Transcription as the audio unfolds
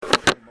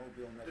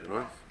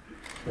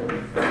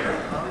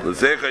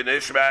L'zecha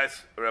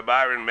Nishmas,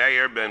 Rabbi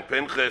Meir ben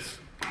Pinchas,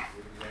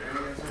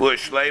 for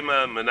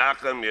Shlema,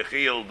 Menachem,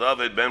 Yechiel,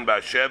 David ben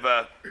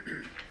Basheva,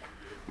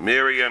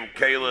 Miriam,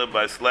 Caleb,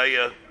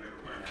 Basleya,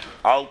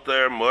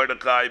 Alter,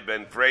 Mordecai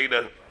ben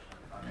Freda,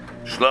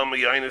 Shlomo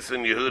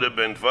Yonason, Yehuda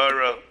ben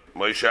Tvara,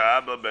 Moshe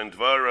Abba ben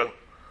Tvara,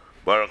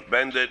 Baruch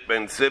Bendit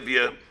ben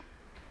Sivya,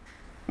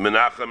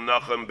 Menachem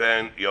Nachem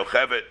ben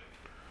Yocheved,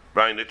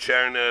 Brian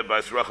Cherna,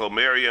 Bas Rachel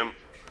Miriam,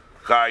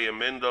 Chaya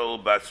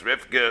Mindel, Bas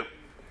Rivka,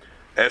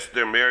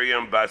 Esther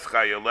Miriam, Bas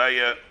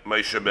Chayaleya,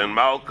 Moshe ben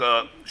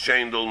Malka,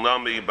 Shendel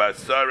Nami, Bas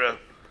Sarah,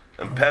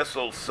 and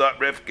Pesel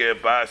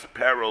Rivka, Bas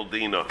Perel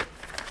Dina.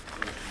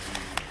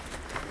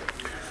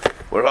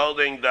 We're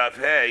holding Daf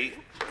Hey,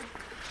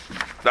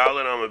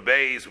 Dalet on the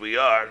Bays, we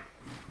are.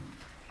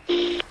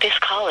 This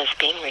call is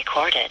being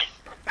recorded.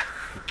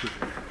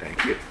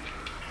 Thank you.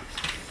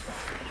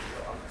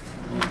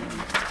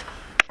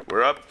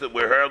 We're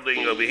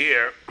holding over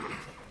here,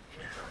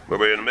 where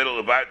we're in the middle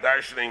of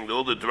darshaning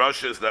all the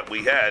drushes that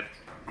we had.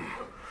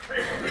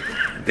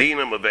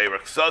 Dinam of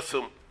Erech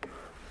Sasum,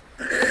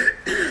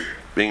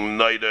 being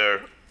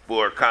neither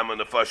for common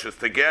nefashos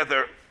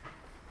together.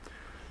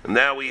 And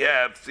now we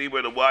have, see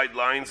where the wide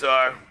lines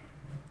are?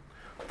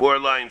 4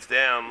 lines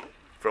down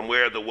from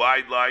where the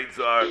wide lines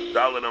are.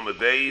 Dalet on the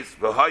Beis.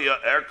 V'haya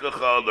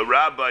erkacha, the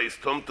rabbis,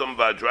 tumtum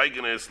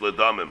v'adragenis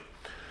l'damim.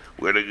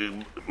 Where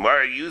the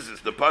Gemara uses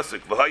the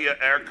pasuk, V'haya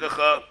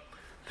erkacha,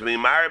 to be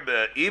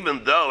marbe,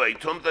 even though a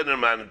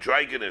tumtum and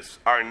adragenis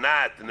are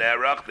not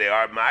nerach, they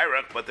are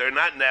ma'arach, but they're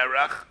not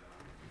nerach.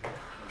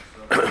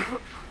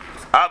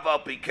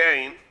 Aval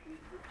pikein,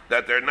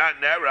 that they're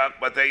not nerach,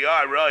 but they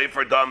are roi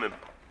for damim.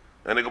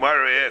 And the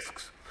Gemara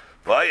asks,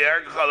 why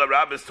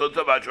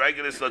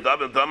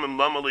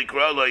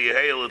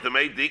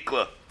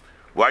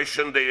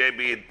shouldn't they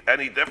be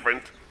any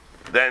different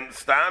than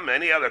stam,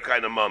 any other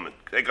kind of moment?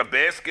 Take a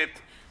basket,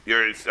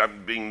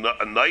 I'm being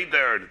a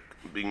neider,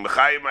 being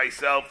mechayim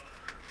myself,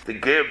 to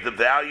give the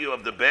value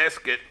of the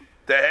basket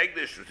to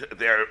Hegdish.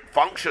 They're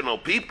functional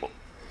people.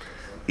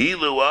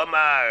 Ilu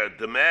amar,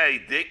 demei,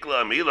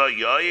 diklam, ila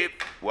yoyit.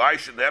 Why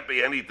should that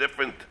be any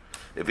different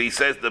if he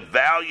says the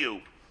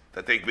value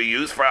that they can be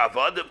used for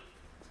avodim,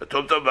 the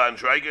tumtum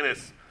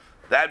v'andragenis,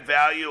 that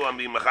value I'm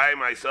being mechayim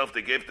myself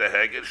to give to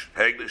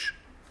Hegdish.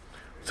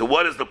 So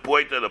what is the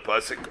point of the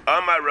pasuk?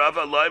 Amar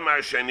Rava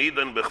loymar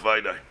shenidan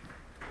b'chvaydai.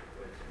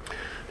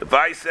 If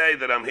I say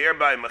that I'm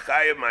hereby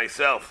mechayim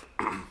myself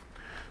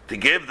to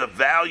give the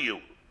value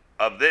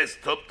of this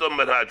tumtum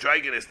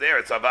v'andragenis, there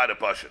it's avada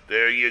pashat.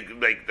 There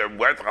they're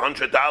worth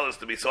 $100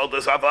 to be sold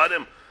as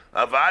avodim.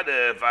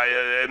 Avada,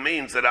 it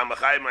means that I'm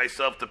mechayim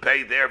myself to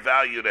pay their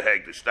value to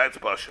Hegdish. That's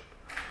pashat.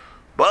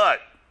 But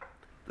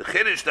the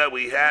chiddush that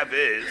we have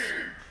is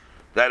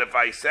that if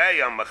I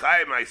say I'm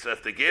mechayim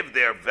myself to give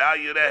their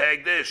value to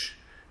Hegdish,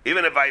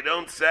 even if I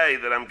don't say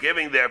that I'm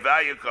giving their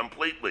value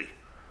completely,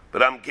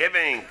 but I'm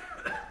giving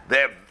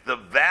the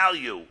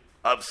value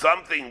of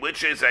something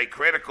which is a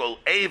critical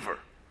aver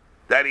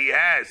that he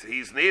has,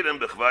 he's nidam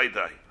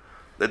b'chvaydai.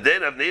 The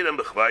din of nidam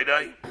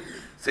b'chvaydai.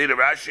 See the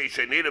Rashi,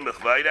 Shenida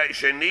Mechvaydai,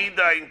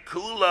 Shenida in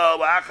Kulo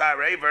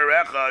Acharei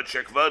Verechad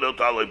Shekvodo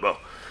Talibo.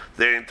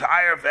 The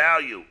entire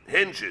value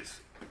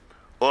hinges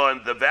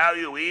on the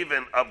value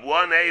even of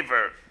one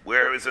aver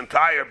where his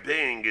entire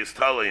being is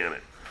totally in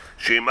it.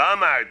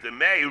 Shimamar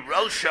Demei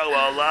Rosho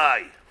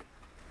Alai.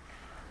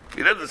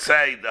 He doesn't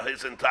say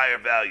his entire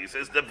value. He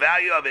says the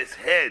value of his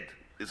head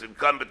is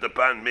incumbent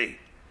upon me.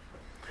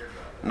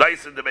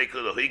 Nice in the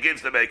Beikulu. He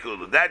gives the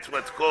Beikulu. That's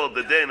what's called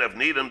the din of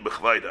Nidan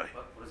B'chvaydai.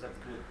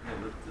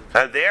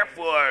 And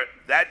therefore,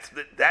 that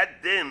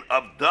din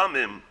of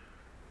damim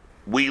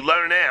we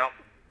learn out,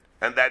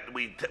 and that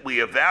we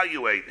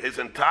evaluate his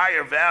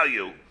entire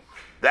value.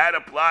 That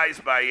applies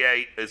by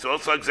it's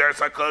also Gzeres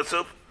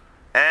HaKosuf,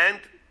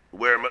 and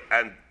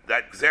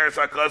that Gzeres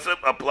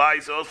HaKosuf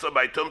applies also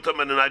by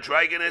tumtum and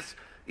adragenis,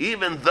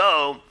 even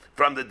though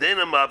from the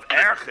dinim of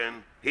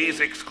Arachin he's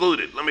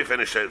excluded. Let me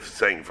finish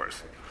saying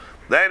first.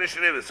 Then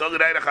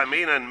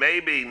and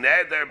maybe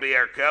neder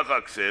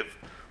bi'erkecha.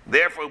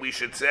 Therefore, we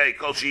should say,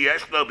 "Kol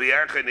sheyeshlo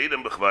b'yarcha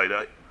nidam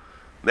b'chvaydai."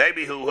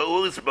 Maybe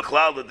who's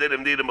b'chlal the din of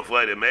nidam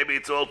b'chvaydai? Maybe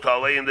it's all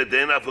talei in the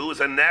din of who's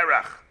a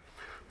nerach.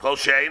 Kol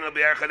she'eino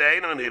b'yarcha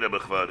de'eino nidam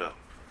b'chvaydai.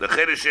 The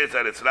chiddush is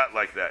that it's not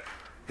like that.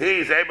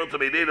 He's able to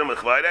be nidam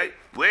b'chvaydai.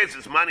 Where's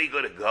his money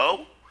going to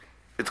go?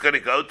 It's going to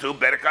go to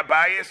Berka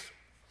Bayis.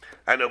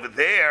 And over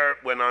there,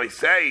 when I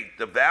say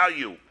the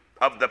value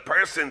of the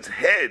person's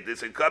head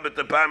is incumbent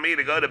upon me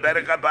to go to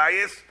Berka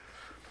Bayis,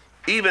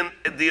 even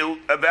the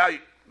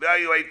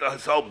evaluate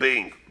his whole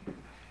being.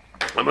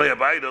 Is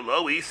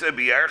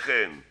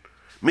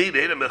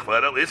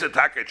it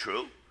taka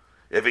true?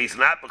 If he's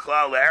not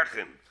b'chlal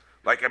erchin,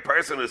 like a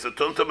person who's a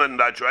tumtum and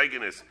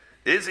adragenis,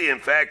 is he in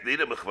fact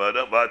nida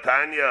b'chvada?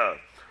 Vatanya,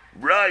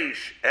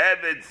 Reish,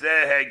 Eved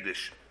Zeh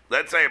Hegdish.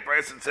 Let's say a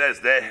person says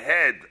the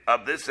head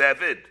of this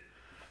Eved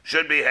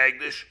should be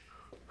Hegdish.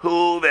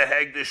 Who the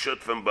Hegdish should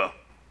from ba?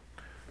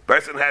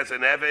 Person has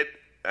an Eved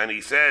and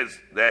he says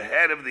the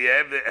head of the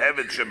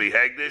Eved should be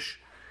Hegdish.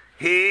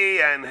 He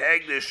and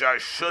Hegdish are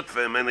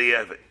Shutfim in the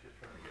Eved.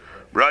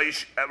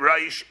 Reish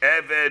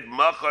Eved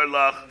Machar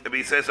Lach, if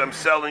he says, I'm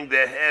selling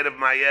the head of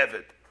my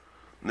Eved.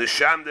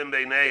 Nishamdim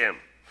Beineim.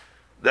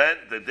 Then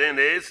the din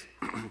is,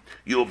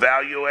 you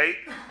evaluate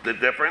the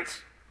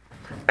difference,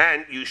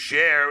 and you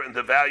share in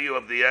the value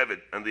of the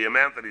Eved, and the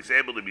amount that he's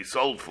able to be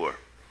sold for.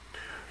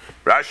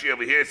 Rashi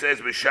over here says,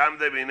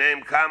 Mishamdim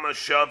Beineim Kama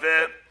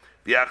Shaveh,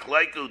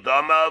 V'achlaiku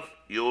Damav,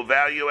 you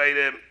evaluate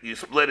him, you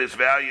split his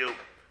value.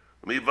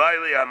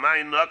 Mivaili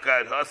Amay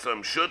Nakad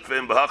Hasam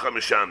Shutfim B'hacham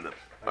Mishamdim.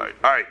 All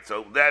right.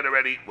 So that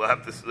already we'll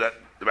have to. That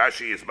the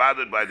Rashi is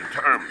bothered by the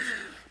terms,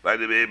 by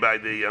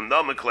the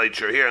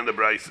nomenclature here in the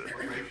Brisa.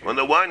 On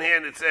the one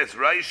hand, it says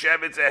Reish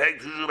Shevet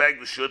Zeheg Tuzubeg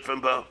the Shut from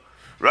Bo.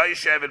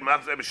 Reish Shevet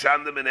Machzeh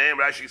B'Shamdim B'Neim.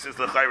 Rashi says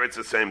L'chayr it's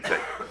the same thing.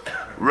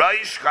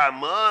 Reish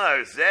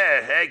Chamar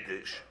Zeh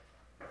Hegdish.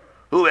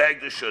 Who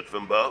Hegdish Shut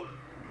from Bo?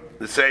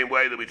 The same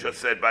way that we just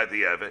said by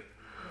the Evet.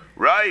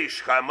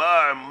 Reish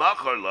Chamar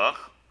Machar Lach.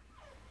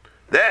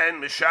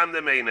 Then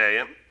Mishamdim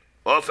B'Neim.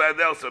 Also,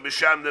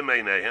 Mishamdim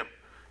B'Neim.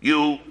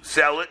 You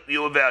sell it,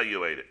 you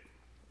evaluate it.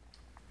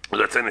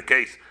 That's in the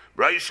case.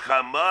 Reish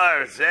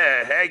Chamar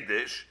Zeh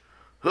Hegdish.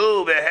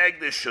 Who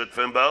Hegdish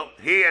Shutfim Bo?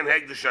 He and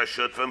Hegdish are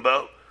Shutfim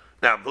Bo.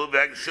 Now, who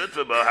Hegdish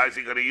Shutfim Bo? How's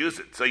he going to use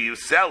it? So you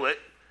sell it,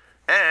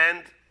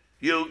 and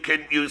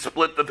you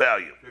split the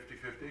value.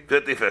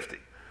 50-50. 50-50.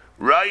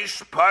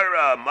 Reish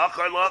Para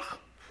Macharlach.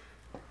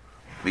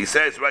 He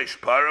says Reish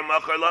Para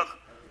Macharlach.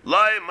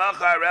 Lai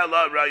Machar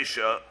Ela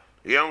Reisha.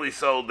 He only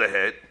sold the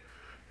head.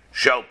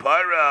 Shal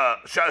Para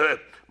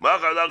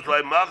Macharlach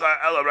Lai Machar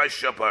Ela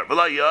Reisha Para.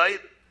 V'la Yoid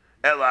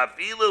Ela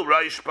Afilu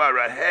Reish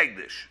Para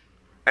Hegdish.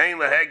 Ein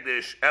La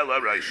Hegdish Ela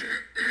Reisha.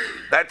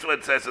 That's what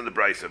it says in the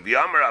Brisa.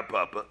 V'yamar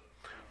Apapa.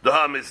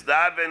 D'ha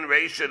Misdaven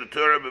Reisha the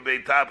Torah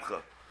B'Beit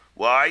Tabcha.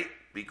 Why?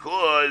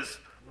 Because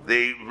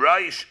the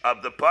Reish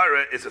of the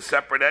Para is a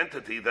separate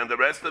entity than the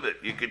rest of it.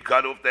 You could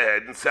cut off the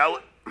head and sell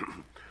it.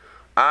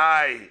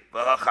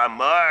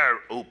 V'hachamar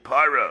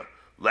upara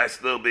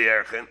lest they'll be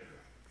erchen.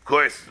 Of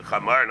course, the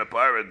chamar and the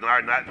para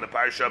are not in the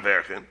parsha of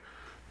erchen.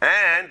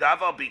 And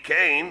aval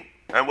became,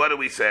 and what are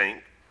we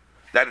saying?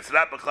 That it's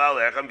not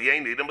b'chlal erchen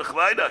v'yein nidam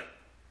b'chvaydai.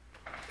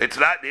 It's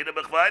not nidam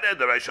b'chvaydai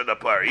the reish of the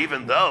para.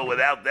 Even though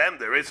without them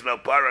there is no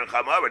para and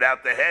chamar.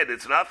 Without the head,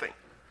 it's nothing.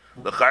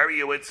 The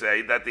Chari would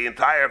say that the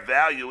entire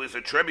value is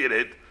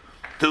attributed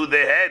to the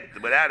head.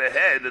 Without a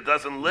head, it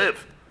doesn't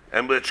live.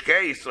 In which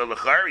case, so the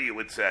Chari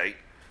would say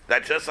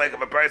that just like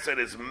if a person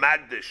is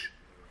magdish,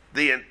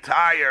 the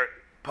entire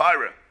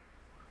para,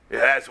 it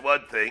has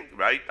one thing,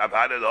 right?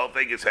 Avada, the whole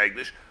thing is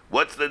hegdish.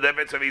 What's the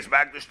difference if he's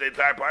magdish the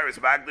entire para? It's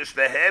magdish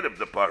the head of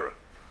the para.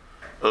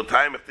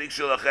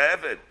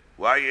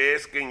 Why are you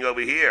asking over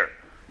here?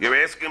 You're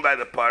asking by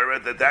the para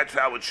that that's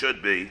how it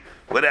should be.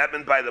 What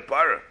happened by the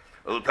para?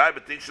 So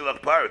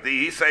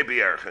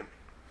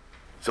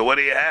what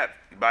do you have?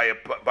 By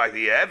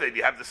the Eved,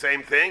 you have the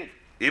same thing.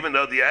 Even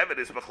though the Eved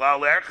is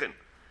B'chlal Erchen.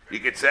 You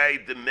could say,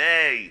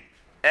 Demei,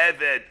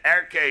 Eved,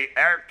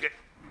 Erech,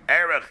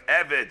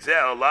 Eved,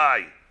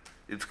 Ze'olai.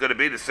 It's going to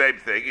be the same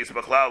thing. He's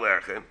B'chlal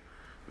Erchen.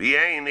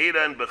 V'yein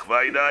Nidan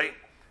B'chvaydai.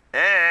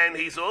 And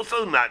he's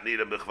also not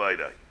Nidan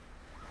B'chvaydai.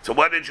 So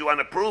what did you want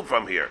to prove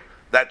from here?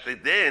 That the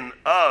din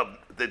of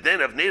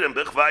Nidan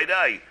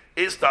B'chvaydai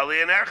is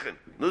Tali and Erchen.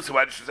 So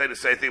why did you say the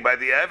same thing by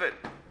the Eved?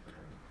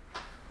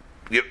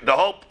 The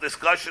whole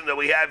discussion that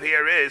we have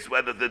here is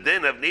whether the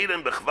din of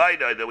Nidan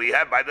B'chvaydai that we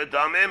have by the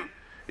Damim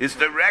is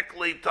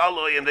directly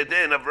Talui in the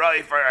din of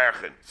Rai for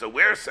Erchen. So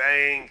we're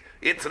saying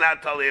it's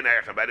not Talui and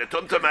Erchen. By the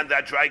Tumtum and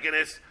that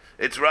Trigonus,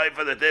 it's Rai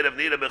for the din of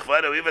Nidan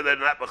B'chvaydai, even though they're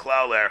not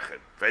B'chlal Erchen.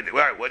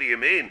 What do you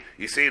mean?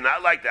 You see,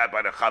 not like that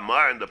by the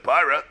Chamar and the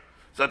Para.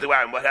 So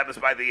what happens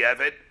by the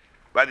Eved?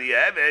 By the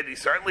Eved,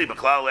 he's certainly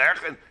B'chlal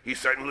Erchen. He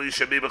certainly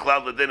should be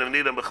B'chlal the din of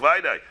Nidan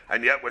B'chvaydai.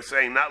 And yet we're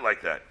saying not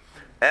like that.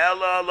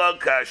 Ela lo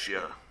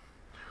kashya.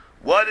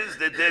 What is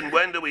the din?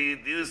 When do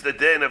we use the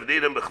din of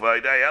Nidan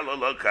B'chvaydai? Ela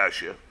lo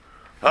kashya.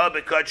 Ha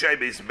b'kotchei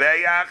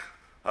b'zbeach,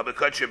 ha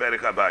b'kotchei b'erek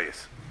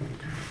habayis.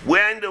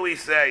 When do we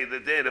say the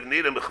din of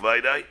Nidan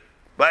B'chvaydai?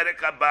 By the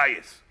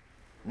kabayis.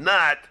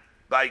 Not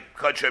by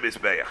kotchei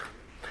b'zbeach.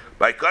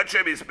 By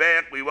kotchei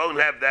b'zbeach, we won't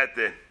have that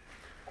din.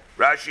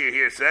 Rashi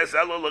here says,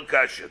 Elo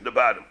Lukasha, the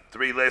bottom,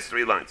 last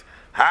three lines.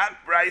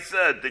 Hak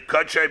Braisa, the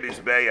Kotchei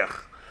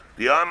B'Zbeach.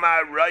 The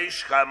Amar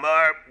Reish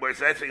Chamar,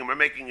 we're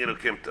making it a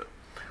Kimta.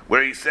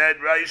 Where he said,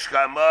 Reish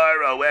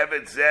Chamar, O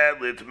Evet Zeh,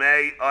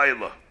 Litmei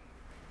Oila.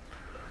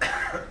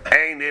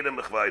 Ein Nidam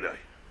B'chvaydai.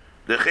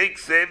 The Chik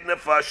Siv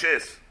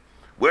Nefashis.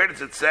 Where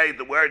does it say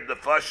the word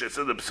Nefashis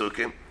in the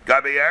Psukim?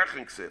 Gabi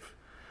Erchen Siv.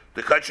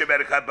 The Kotchei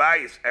B'Erek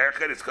Habayis.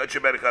 Erchen is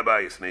Kotchei B'Erek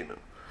Habayis, Nidan.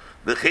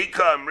 The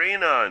Chika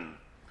Amrinan.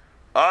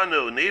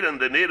 Anu Nidan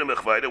the Nidan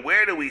B'chvaydai.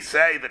 Where do we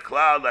say the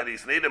cloud that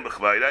he's Nidan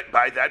B'chvaydai?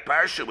 By that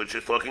parsha, which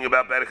is talking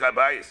about Berek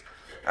Habayis.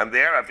 And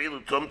there,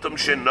 Afilu Tumtum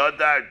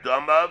Shenodar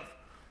Domav,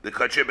 the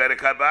Kotchei Berek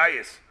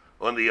Habayis.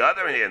 On the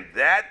other hand,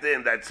 that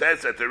din that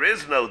says that there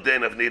is no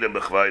din of Nidan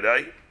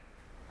B'chvaydai,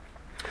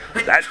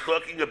 That's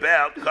talking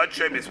about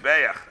Kodshe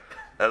Mizbeach.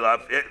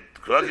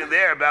 Talking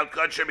there about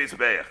Kodshe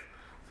Mizbeach.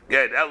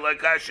 Again,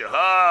 Elakasha,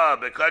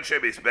 Bekodshe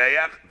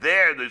Mizbeach.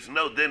 There's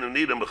no din of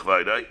Nidam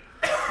B'chvaydai.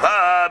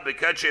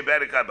 Bekodshe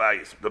Berek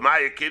HaBayis.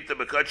 B'maya Kipta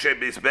Bekodshe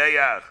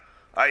Mizbeach.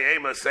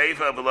 Ayema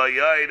Seifa V'lo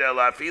Yoid El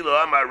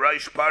Afilu Amar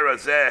Reish Para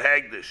Zeh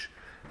Hegdish.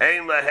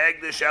 Ein La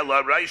Hegdish El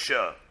La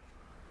Reisha.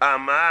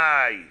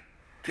 Amai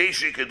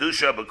Tishi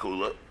Kedusha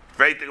B'kula.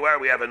 Straight to where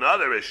we have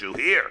another issue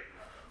here.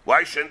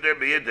 Why shouldn't there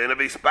be a din of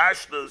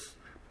Ispashtus?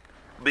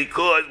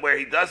 Because where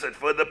he does it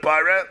for the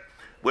para,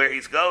 where he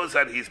goes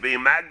and he's being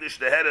magnish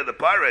the head of the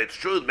para, it's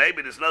true,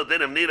 maybe there's no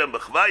din of Nidam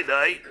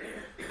B'chvaydai,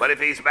 but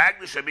if he's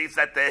magnish, it means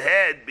that the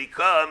head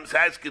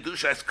has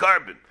Kedushas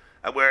carbon.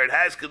 And where it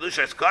has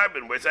Kedushas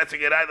carbon, where it's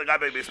setting it either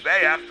Gabe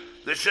Mizbeach,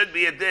 there should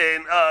be a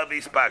din of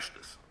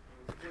Ispashtus.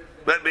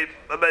 Let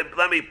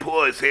me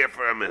pause here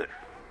for a minute.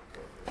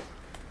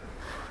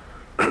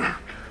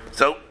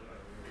 So,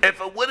 if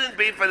it wouldn't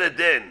be for the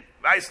din,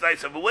 if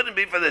it wouldn't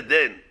be for the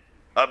din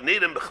of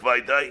Nidam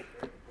B'chvaydai,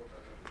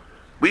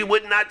 we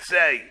would not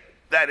say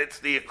that it's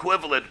the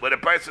equivalent when a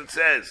person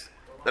says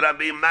that I'm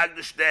being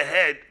magnish the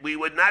head. We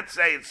would not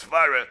say it's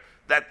svara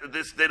that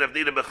this din of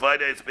Nidam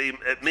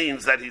B'chvaydai it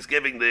means that he's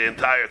giving the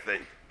entire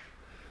thing.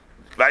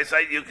 If I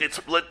say you could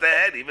split the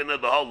head, even though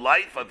the whole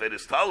life of it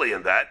is totally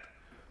in that,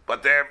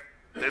 but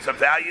there's a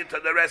value to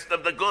the rest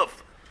of the guf.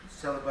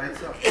 Sell it by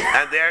itself.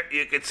 And there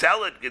you could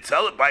sell it. You could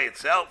sell it by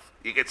itself.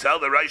 You could sell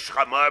the Reish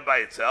Chamar by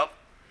itself.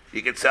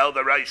 You could sell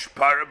the Reish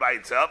Para by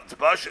itself. It's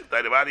bullshit.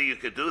 Anybody you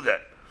could do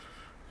that.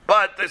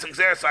 But there's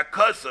Xeris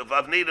HaKosav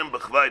of Nidam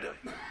B'chvaydai.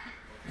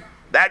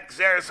 That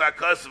Xeris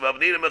HaKosav of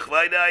Nidam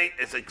B'chvaydai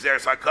is a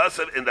Xeris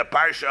HaKosav in the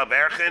Parsha of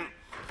Arachin,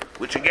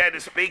 which again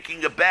is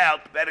speaking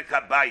about Berek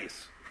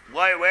HaBayis.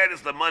 Where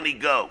does the money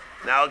go?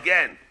 Now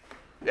again,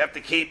 we have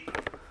to keep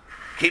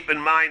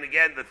in mind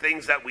again the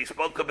things that we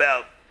spoke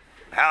about,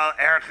 how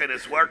Arachin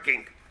is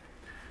working.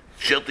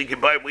 Shilti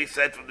Kibayim, we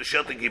said from the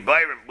Shilti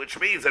Kibayim, which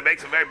means it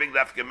makes a very big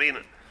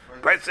nafkamina.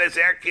 Person says,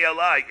 Erki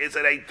Alai, is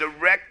it a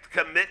direct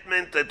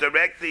commitment to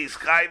direct these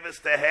chayvus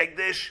to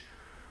Hegdish,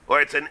 or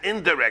it's an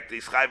indirect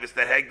these chayvus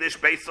to Hegdish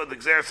based on the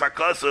Xeris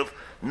HaKosav,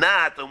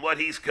 not on what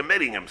he's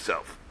committing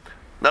himself?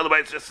 In other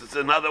words, it's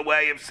another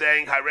way of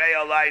saying, Harei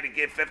Alai to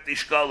give 50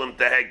 shkolim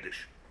to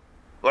Hegdish.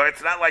 Or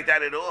it's not like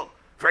that at all.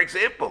 For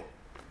example,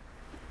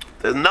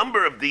 the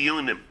number of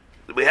diyunim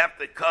we have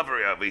to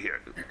cover over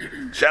here.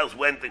 Shells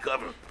when to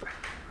cover.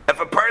 If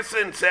a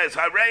person says,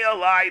 Harei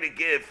Alai to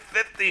give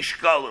 50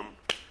 shkolim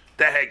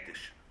to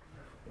Hegdish,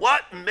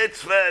 what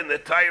mitzvah in the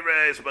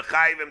Torah is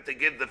b'chayvim to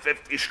give the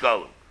 50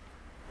 shkolim?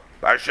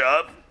 Parsha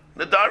of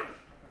Nadar.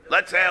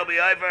 Let's say he'll be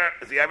over.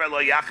 Is he ever lo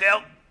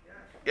yachel?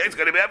 Yeah, he's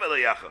going to be ever lo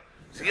yachel.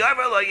 Is he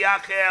ever lo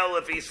yachel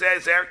if he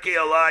says Erki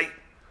Alai?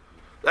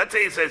 Let's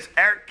say he says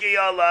Erki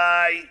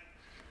Alai,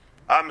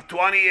 I'm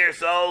 20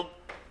 years old,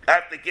 I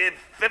have to give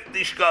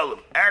 50 shkolim.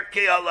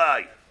 Erki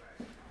Alai.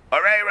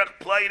 Arerech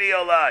Pleidi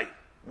Alai.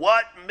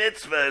 What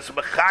mitzvah is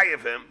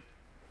mechayev him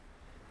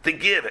to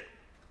give it?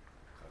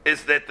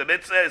 Is that the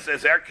mitzvah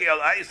says Erki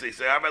Alai? He says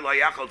Aver lo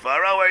yachol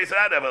dvaro, or he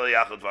said Aver lo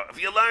yachol dvaro.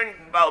 If you learn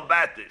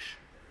Balbatish,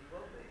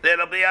 then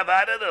it'll be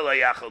Avada lo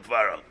yachol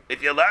dvaro.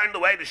 If you learn the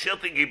way the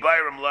Shilti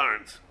Gibayrim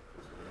learns,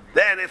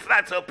 then it's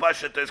not so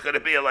pashut there's going to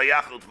be a lo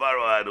yachol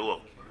dvaro at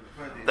all.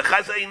 The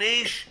Chazon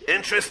Ish,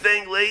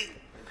 interestingly,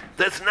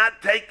 does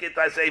not take it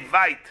as a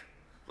vait,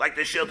 like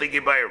the Shilti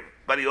Gibayrim,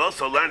 but he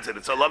also learns it.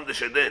 It's a lam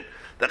d'shadin.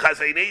 The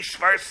Chazon Ish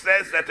first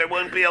says that there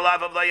wouldn't be a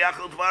lav of lo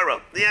yachol dvaro.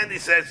 In the end he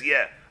says,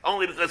 yeah,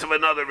 only because of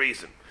another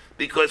reason.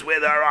 Because where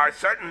there are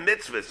certain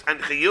mitzvahs and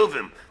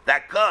chiyuvim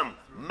that come,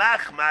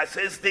 machmas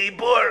is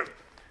dibur.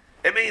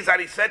 It means that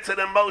he sets it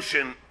in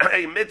motion,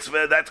 a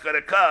mitzvah that's going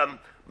to come,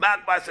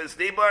 machmas is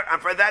dibur,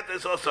 and for that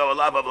there's also a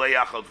lav of lo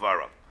yachol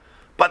dvaro.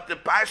 But the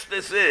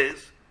pashtus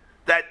is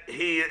that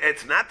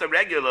it's not the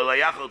regular lo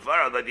yachol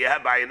dvaro that you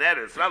have by an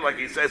eder. It's not like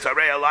he says,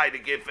 Harei Alai to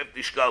give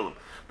 50 shkolim.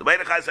 The way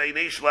the Chazon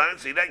Ish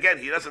learns, he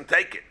doesn't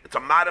take it. It's a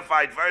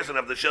modified version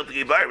of the Shilti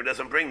Gibayrim. He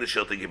doesn't bring the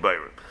Shilti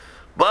Gibayrim.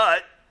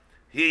 But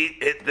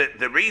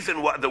the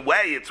reason, the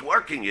way it's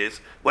working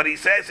is, when he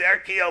says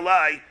Erki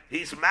Alai,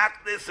 he's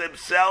maknis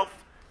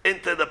himself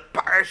into the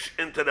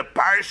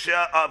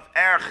parsha of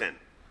Arachin.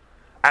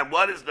 And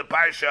what is the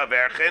parsha of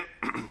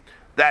Arachin?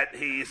 That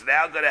he's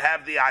now going to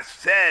have the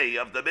asay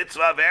of the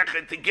mitzvah of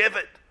Arachin to give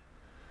it.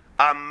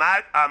 I'm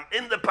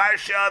in the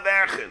parsha of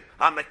Arachin.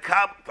 I'm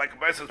like a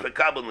person's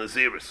mekabel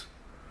naziris.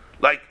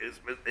 Like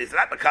it's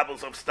not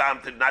mekabel of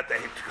stam to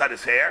cut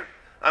his hair.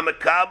 I'm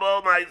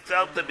mekabel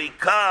myself to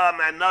become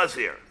a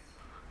nazir.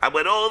 And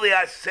with all the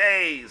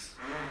assays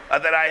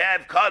that I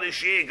have,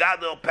 Kadoshi,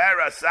 Gadol,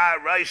 Para, Sar,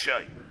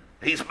 Raishai,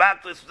 he's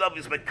maklis himself,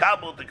 he's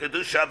mekabel the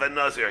kedusha of a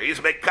nazir. He's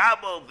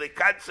mekabel the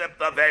concept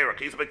of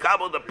Erech. He's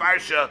mekabel the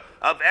parsha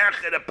of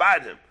Arachin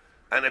upon him.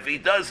 And if he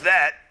does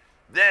that,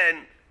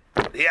 then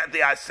he had the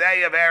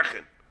asay of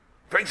Arachin.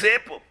 For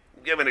example,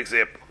 give an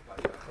example.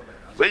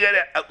 We're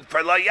gonna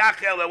for lo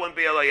yachel, there wouldn't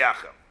be a lo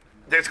yachel.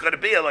 there's going to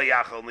be a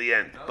layachal in the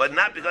end, but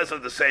not because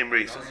of the same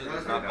reason.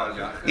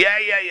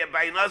 Yeah,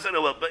 by nazir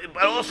it will,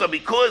 but also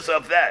because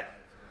of that.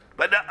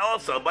 But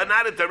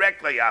not a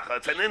direct layachal,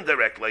 it's an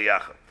indirect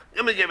layachal.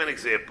 Let me give an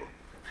example.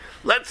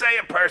 Let's say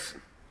a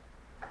person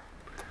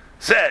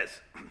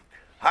says,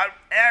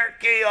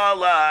 Ha'erki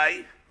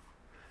alai,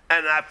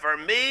 and for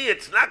me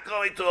it's not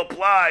going to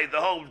apply the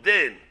whole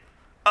din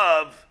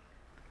of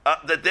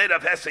the din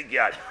of Heseg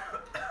Yad.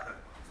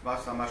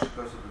 Well, in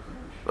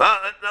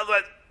other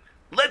words,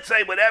 let's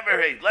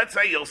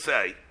say you'll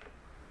say,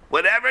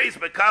 whatever he's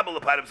mekabel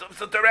upon himself,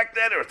 it's a direct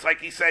enter. It's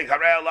like he's saying,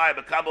 Harei alai,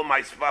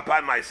 mekabel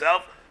upon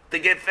myself, to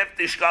give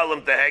 50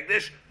 shkalim to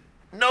Hegdish,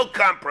 no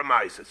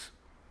compromises.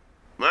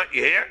 What,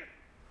 you hear?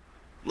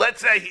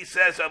 Let's say he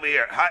says over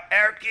here,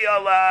 Ha'erki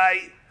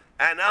alai,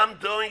 and I'm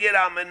doing it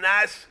on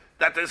Manas,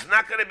 that there's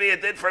not going to be a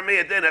din for me,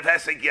 a din of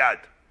Heseg Yad.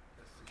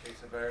 That's the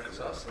case of Eretz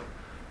Sassim.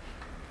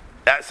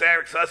 That's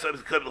Eretz Sassim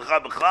is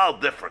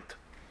different.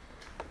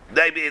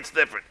 Maybe it's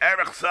different.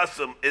 Eretz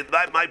Sassim,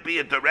 that might be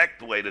a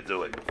direct way to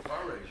do it.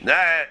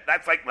 Nah,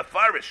 that's like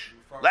Mefarish.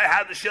 Like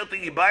how the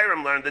Shilting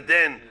Yibayram learned the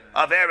din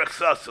of Eretz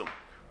Sassim.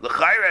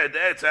 L'chayra,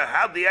 it's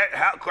how are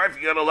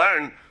you going to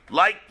learn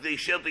like the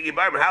Shilting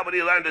Yibayram? How would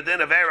he learn the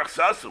din of Eretz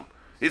Sassim?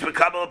 He's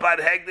mekabel upon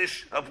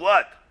Hegdish of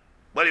what?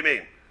 What do you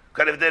mean? What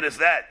kind of din is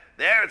that?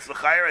 There it's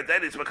l'chayra,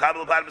 then he's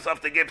mekabel upon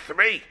himself to give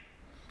 3.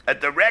 A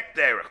direct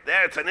derech.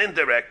 There it's an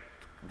indirect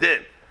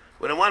din.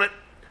 When I want it,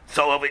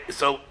 so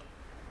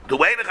the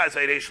way the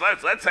Chazay Reish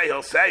learns, let's say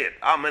he'll say it,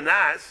 al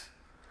manas,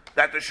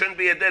 that there shouldn't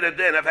be a din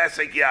of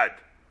Heseg Yad.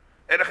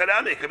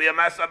 It could be a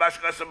Masa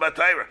Bashkas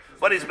Batayra.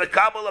 But he's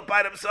mekabel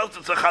upon himself,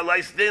 it's a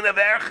Chalais din of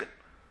Erchin.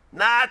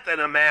 Not an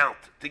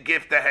amount to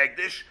give to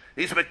Hegdish.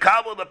 He's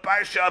mekabel the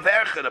Parsha of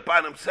Erchin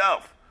upon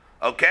himself.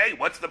 Okay,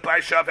 what's the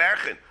Parsha of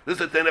Erchin? This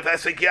is a din of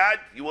Heseg Yad.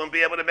 You won't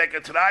be able to make a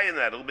try in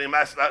that. It'll be a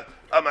Mashkas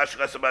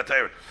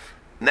Batayra.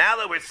 Now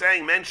that we're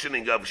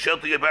mentioning of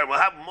Shilti Yadbar, we'll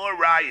have more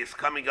rayas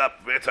coming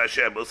up.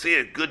 Hashem. We'll see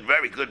a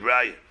very good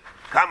raya.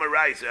 Kama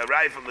rayas, a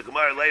raya from the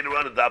Gemara later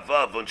on in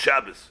Davav on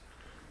Shabbos.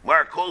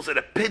 Gemara calls it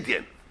a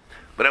pidyon.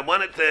 But I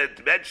wanted to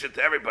mention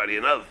to everybody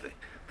another thing.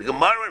 The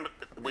Gemara,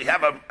 we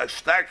have a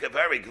stark, a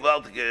very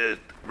gewaltige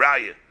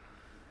raya.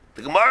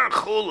 The Gemara in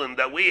Chulin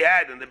that we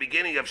had in the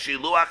beginning of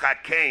Shiluach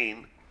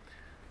HaKain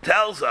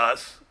tells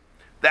us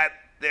that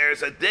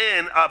there's a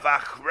din of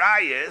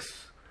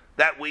achrayis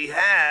that we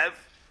have.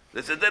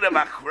 There's a din of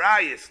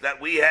achrayis that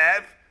we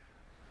have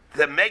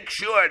to make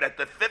sure that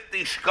the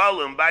 50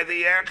 shkalim by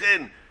the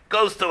Erchin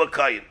goes to a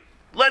kayin.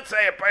 Let's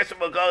say a person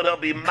will go and he'll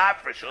be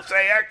mafresh. He'll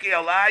say Erki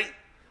alai,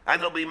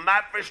 and he'll be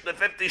mafresh the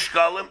 50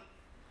 shkalim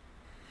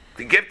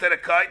to give to the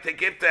kayin, to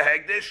give to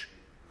Hegdish,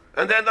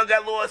 and then they'll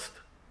get lost.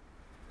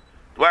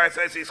 Where it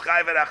says he's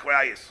chayv and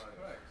achrayis.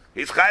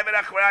 He's chayv and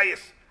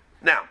achrayis.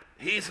 Now,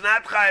 he's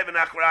not chayv and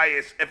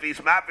achrayis if he's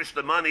mafresh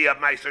the money of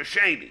Meiser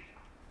Sheni.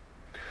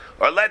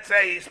 Or let's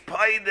say he's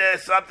paid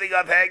something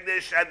of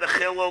Hegdish, and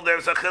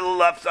there's a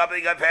chilul of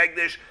something of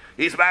Hegdish.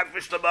 He's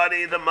mafresh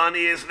the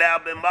money is now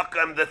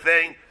b'makam the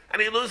thing,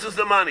 and he loses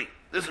the money.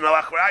 There's no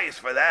achrayis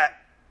for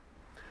that.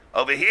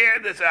 Over here,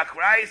 there's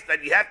achrayis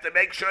that you have to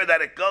make sure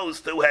that it goes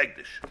to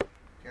Hegdish.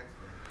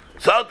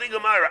 So the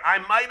Gemara, I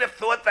might have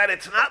thought that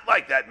it's not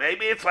like that.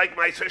 Maybe it's like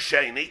Meiser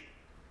Sheni.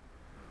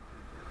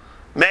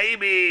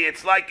 Maybe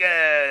it's like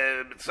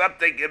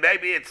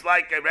maybe it's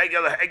like a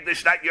regular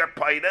Hegdish that you're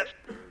paid it.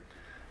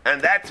 And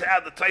that's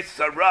how the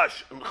Taisa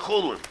Rush in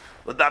Chulun,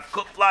 with that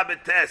Kufla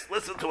B'Tes,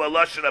 listen to a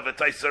Lashon of a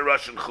Taisa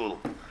Rush in Chulun.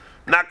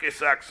 Knock your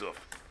socks off.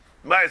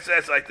 Mara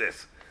says like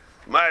this.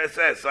 Mara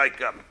says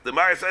the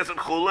Mara says in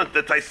Chulun,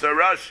 the Taisa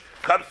Rush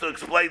comes to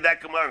explain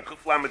that Gemara in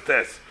Kufla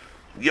B'Tes.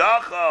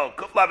 Yachol,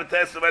 Kufla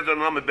B'Tes, the Vezon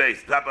Lama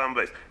base, top on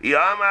base.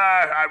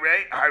 Yamar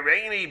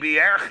Hareini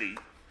B'Erchi,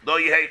 though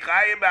Yehei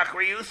Chayim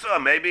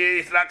B'Achriyusa, maybe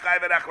he's not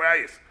Chayim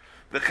B'Achriyus.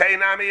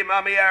 V'cheinami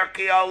Mami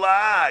Erchi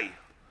Alai.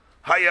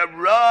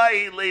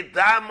 Hayaroi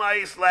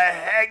lidamais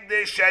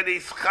lehegdish and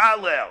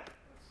ischalel.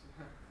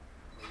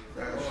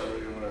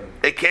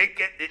 It can't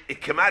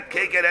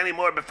get any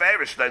more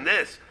beferish than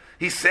this.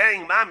 He's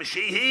saying, Mamish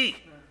he.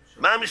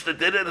 Mamish the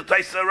din of the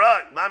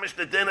Taisarat. Mamish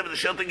the din of the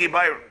Shilting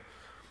Yibayram.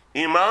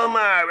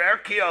 Imamar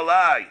erki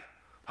alai.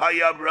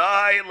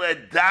 Hayaroi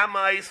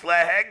lidamais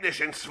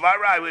lehegdish. And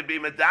Svarai would be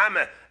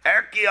Madama.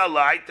 Erki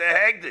alai to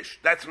hegdish.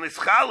 That's an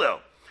ischalel.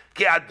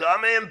 Maybe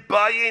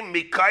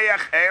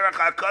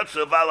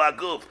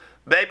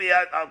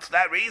it's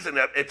that reason.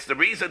 It's the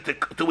reason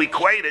to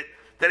equate it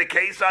to the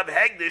case of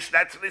Hegdish.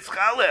 That's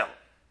Nischalel,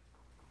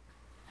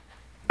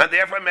 and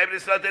therefore maybe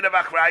it's not din of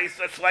Achrayis.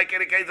 That's like in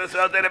the case of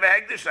din of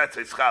Hegdish. That's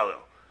Nischalel.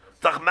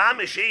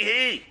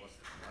 Tachmamishi.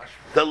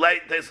 The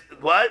late this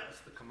what?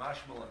 The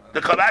Kamash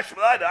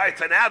blood. All right.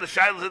 So now the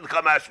Shiloh is in the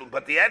Kamash blood,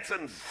 but the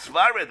Etzem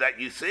Svara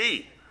that you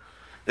see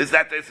is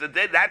that there's the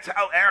din. That's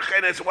how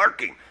Erchin is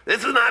working.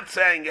 This is not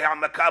saying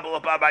I'm mekabel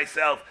upon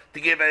myself to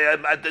give a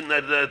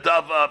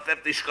dava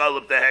 50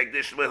 shkalim to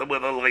Hegdish with a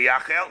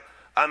liyachel.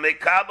 I'm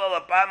mekabel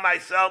upon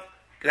myself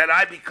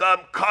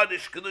become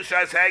Kaddish,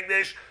 Kedushas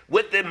Hagdish,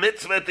 with the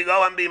mitzvah to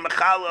go and be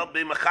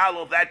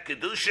Mechalel that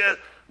Kedusha,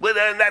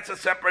 and that's a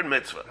separate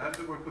mitzvah. How does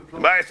it work with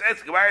Gemara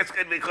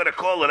could have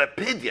called it a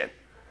pidyon.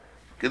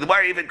 The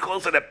Gemara even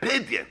calls it a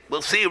pidyon.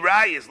 We'll see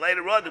rayas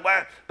later on.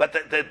 But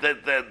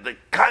the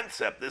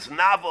concept, this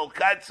novel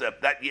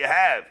concept that you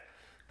have,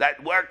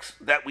 that works,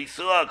 that we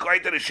saw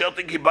according to the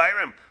Shilton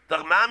Kibayrim, the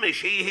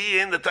Mamish, he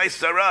in the Tais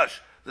Sarash.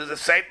 There's a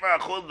Sefer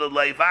Achul, the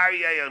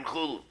Levarye and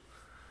Chulu,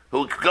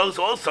 who goes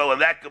also in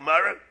that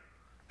Gemara.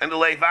 And the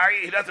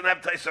Levarye, he doesn't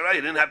have Tais Sarash,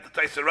 he didn't have the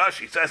Tais Sarash,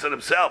 he says it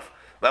himself.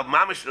 But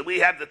Mamish, we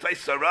have the Tais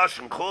Sarash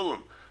and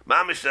Chulun.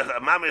 Mamish,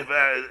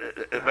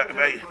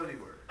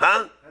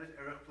 huh?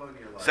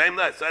 Same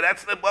night. So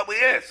that's what we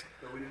ask.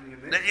 So we didn't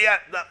even mention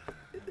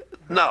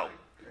No.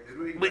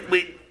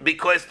 We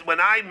because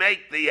when I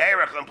make the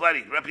Erech on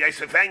plenty, Rabbi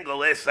Yosef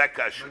Engel asks that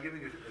kasha.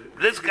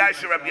 This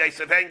kasha, Rabbi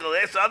Yosef Engel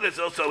asks, others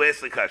also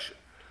ask the kasha.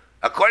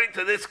 According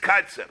to this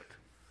concept,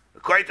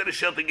 according to the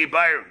Shilton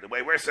Gibayrim, the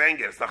way we're saying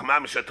it,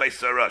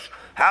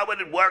 how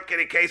would it work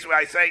in a case where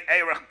I say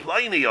Erech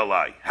Pliny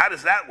Olai? How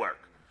does that work?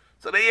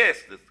 So they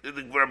asked, the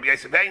Rabbi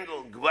Yosef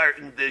Engel,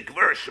 the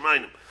Gvur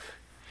Shemainim.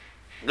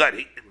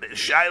 Good. The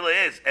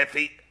shaila is,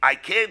 I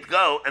can't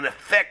go and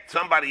affect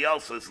somebody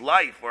else's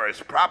life or his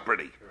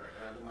property.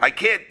 I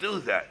can't do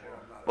that.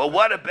 But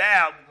what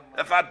about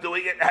if I'm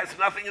doing it? It has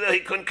nothing to do. He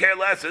couldn't care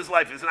less. His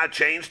life has not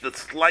changed the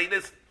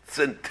slightest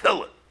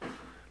scintilla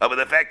over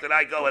the fact that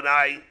I go and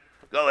I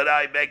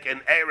make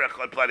an erech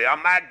on plenty. I'm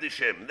magdish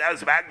him.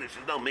 That's magdish.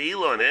 There's no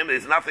meal on him.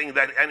 There's nothing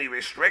any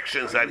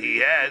restrictions that he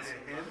has.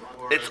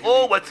 It's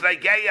all what's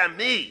negay on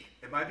me.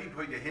 Am I being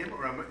paid to him,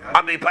 or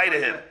I'm being paid to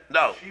him?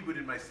 No.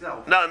 Shibud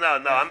myself. No.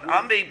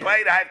 I'm being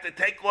paid. I have to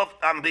take off.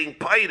 I'm being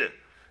paid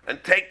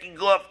and taking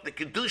off the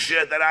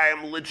kedusha that I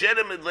am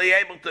legitimately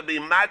able to be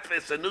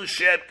matfis, a new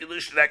sheb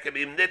kedusha that can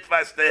be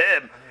nitfas to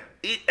him,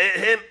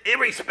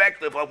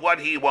 irrespective of what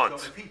he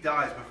wants. So if he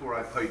dies before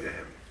I pay to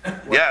him,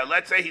 yeah,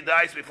 let's say he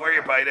dies before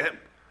you pay to him.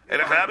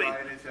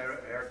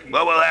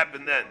 What will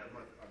happen then?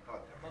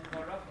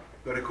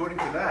 But according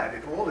to that,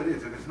 if all it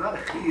is, if it's not a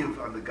chiyuv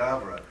on the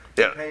gavra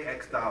to pay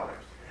X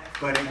dollars,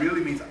 but it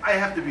really means I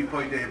have to be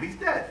paid to him, he's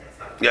dead.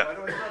 Yeah. Why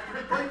do I have to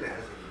be paid to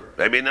him?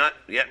 Maybe not.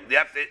 You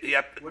have to.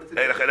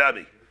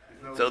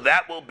 So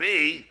that will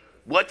be,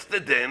 what's the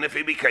din if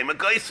he became a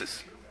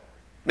geisis?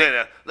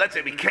 No. Let's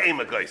say he became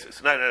a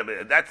geisis. No.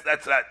 That's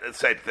not the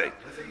same thing.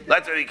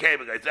 Let's say he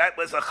became a geisis. That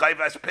was a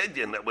chayvas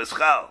pidyon. That was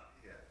chal.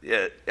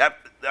 Yeah.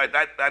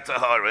 That's a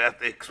horror. We have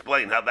to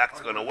explain how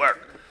that's going to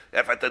work.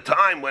 If at the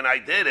time when I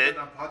did it,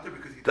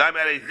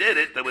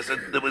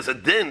 there was a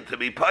din to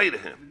be paid to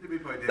him.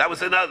 That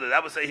was another.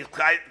 That was his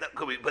but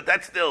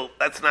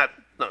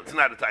it's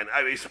not a time.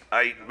 I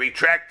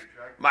retract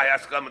my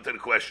askama to the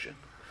question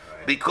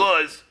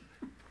because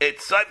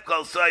it's saif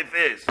kol saif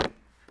is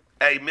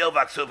a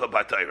milvak suva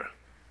batayra.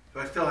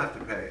 So I still have to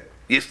pay it.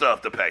 You still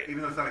have to pay it,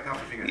 even though it's not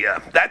accomplishing anything. Yeah,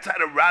 that's how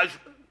the Raj.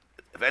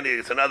 If anything,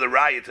 it's another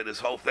riot to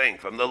this whole thing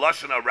from the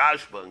lashon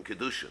Rashba and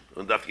Kedushin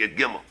and Daf Yed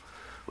Gimel.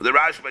 The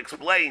Rashba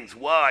explains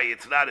why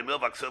it's not a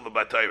milvak suva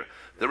batayra.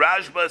 The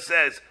Rashba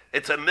says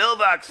it's a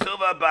milvak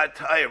suva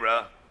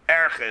batayra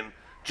arachin,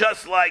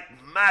 just like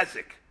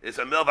mazik is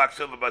a milvak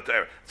suva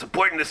batayra. It's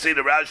important to see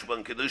the Rashba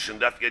and Kedushin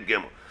Daf Yed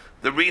Gimel.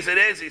 The reason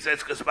is, he says,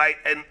 because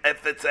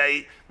if it's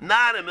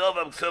not a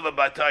milvak suva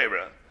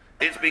batayra,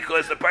 it's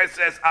because the person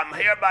says, I'm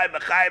hereby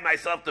mechayim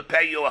myself to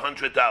pay you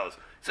 $100. He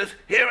says,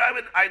 here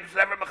I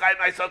never mechayim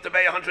myself to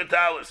pay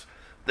 $100.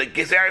 The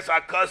Gezeres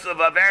HaKosav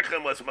of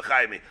Erchin was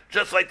mechayim,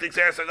 just like the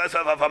Gezeres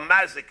HaKosav of a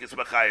mazik is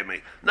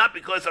mechayim. Not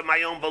because of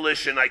my own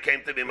volition I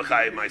came to be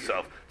mechayim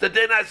myself. The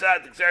din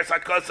hazad, the Gezeres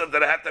HaKosav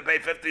that I have to pay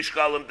 50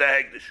 shkalim to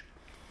Hegdish.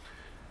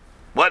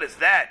 What is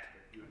that?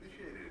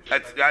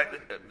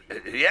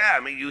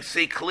 You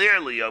see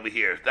clearly over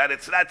here that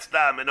it's not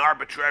stam, an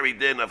arbitrary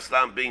din of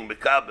stam being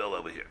mekabel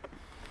over here.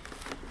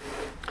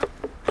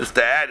 Just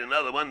to add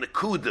another one, the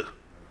kuda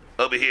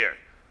over here.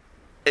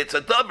 It's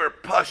a davar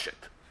pashat.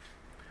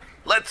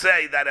 Let's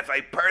say that if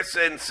a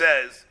person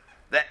says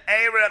the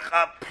erech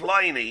of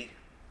Pliny,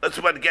 let's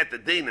want to get the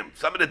dinim.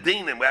 Some of the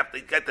dinim, we have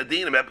to get the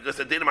dinim out because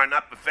the dinim are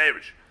not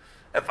beferish.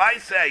 If I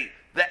say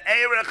the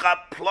erech of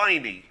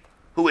Pliny,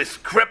 who is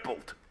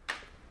crippled,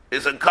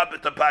 is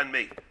incumbent upon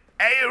me.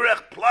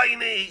 Erech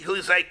Pliny, who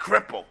is a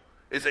cripple,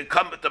 is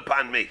incumbent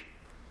upon me.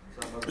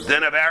 Is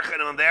din of erech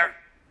on there?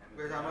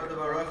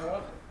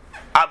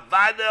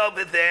 Avada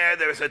over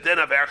there is a din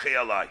of erech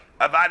alai.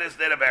 Avada is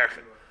din of erech.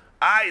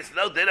 Is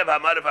no din of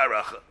hamad of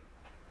haracha.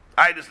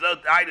 I just know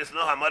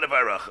hamad of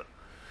haracha.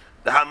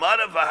 The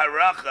hamad of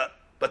haracha,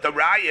 but the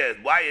raya,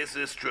 why is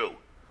this true?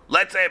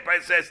 Let's say a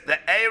person says the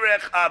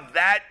erech of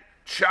that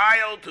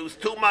child who's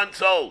 2 months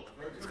old.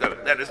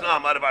 There's no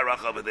hamad of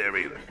haracha over there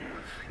either.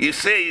 You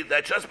see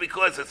that just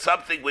because it's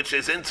something which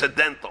is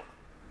incidental,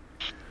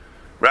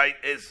 right,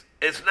 is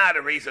not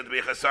a reason to be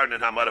chasarn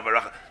in hamad of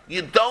haracha.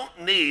 You don't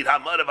need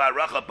hamad of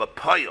haracha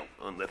b'poil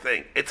on the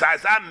thing. It's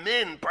as a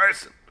min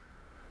person.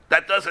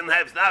 That doesn't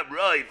have, it's not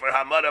right for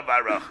hamad of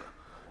haracha.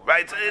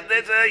 Right? So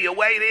you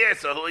wait here,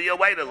 so you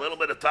wait a little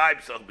bit of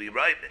time, so it'll be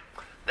right.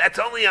 That's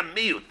only a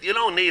mute. You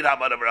don't need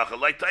Hamad of Haracha,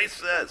 like Tais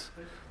says.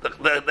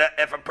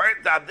 If a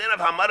person, the din of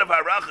Hamad of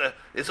Haracha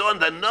is on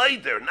the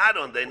neider, not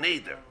on the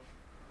neither.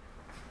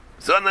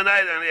 It's on the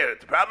neider and neither.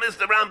 The problem is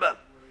the Rambam.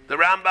 The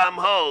Rambam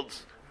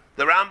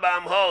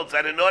holds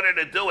that in order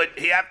to do it,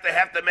 he have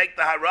to make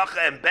the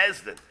Haracha and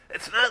Bezdin.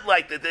 It's not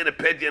like the din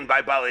opinion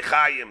by Bali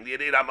Chaim. You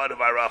need Hamad of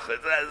Haracha.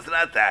 It's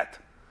not that.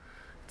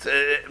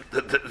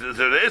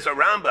 There is a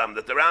Rambam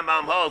that the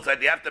Rambam holds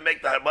that you have to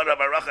make the Hamad of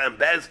Haracha and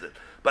Bezdin.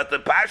 But the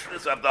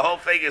passionate of the whole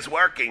thing is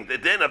working. The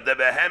din of the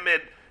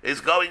Behemoth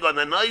is going on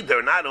the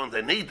neider, not on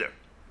the neither.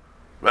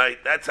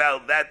 Right? That's how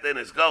that din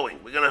is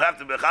going. We're going to have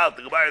to be chal.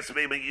 The Gemara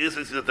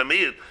uses the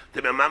tamid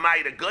to be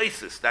mamay the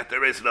goises that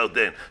there is no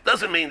din.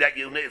 Doesn't mean that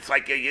you need. It's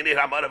like you need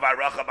Hamad of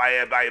Haracha by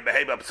a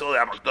Behemoth Psuli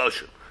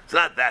HaMakdoshim. It's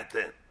not that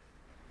din.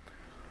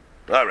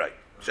 All right.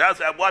 Shouts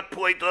at what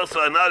point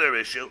also another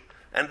issue,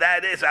 and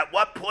that is at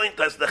what point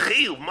does the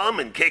chiyuv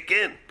moment kick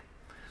in?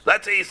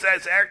 Let's say he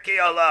says Erki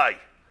Alai.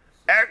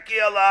 Erki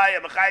Alai,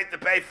 I'm going to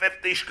pay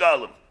 50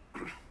 shkolim.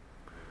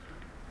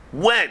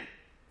 When?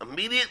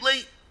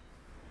 Immediately?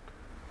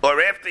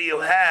 Or after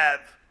you have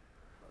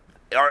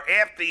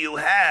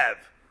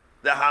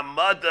the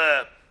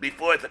Hamada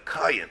before the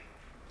Kayan?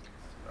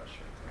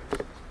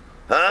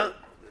 Huh?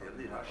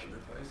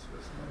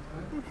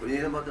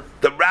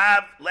 The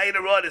Rav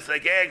later on is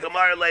like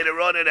Gemara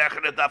later on in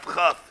Echad Daf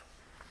Chaf,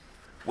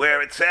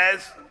 where it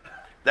says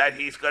that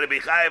he's going to be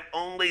chayiv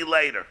only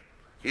later.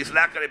 He's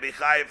not going to be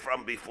chayiv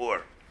from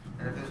before.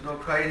 And if there's no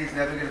kayin, he's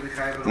never going to be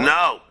chayiv at all?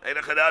 No,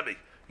 Eidachadabi.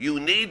 You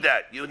need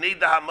that. You need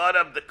the hamad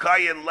of the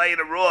kayin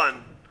later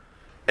on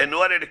in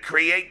order to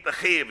create the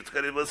chiv.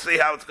 We'll see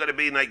how it's going to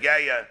be in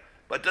Nagaya.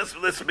 But just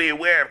let's be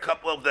aware of a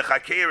couple of the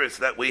chakiras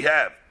that we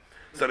have.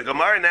 So the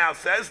Gemara now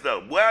says,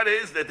 though, what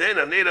is the din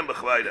of Nidam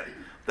B'chvayda?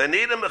 The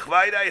Nidam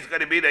B'chvayda is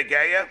going to be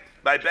Nagaya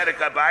by Bedek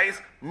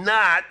HaBayis,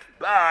 not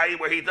by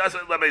where he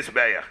doesn't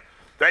L'Mizbeach.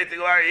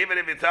 Even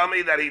if you tell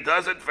me that he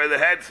does it for the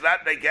head, it's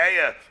not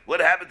Negeya. What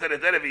happened to the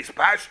din if he's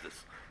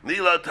pashtus?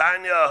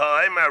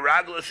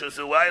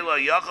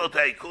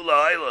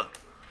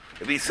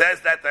 If he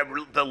says that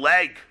the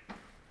leg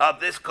of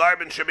this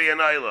carbon should be an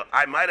oila,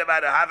 I might have had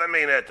to have a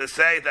minute to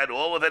say that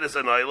all of it is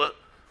an oila.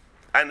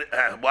 And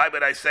why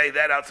would I say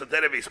that?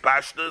 Outside if he's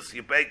pashtus,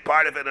 you make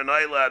part of it an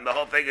oila, and the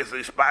whole thing is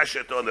he's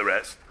pashet on the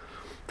rest.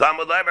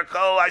 Talmud Lever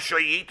Kol Asher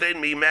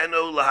Yitin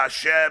Mimenu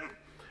LaHashem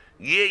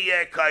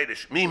Yeh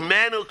Kaidish.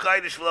 Mimenu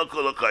Kaidish V'lo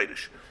Kula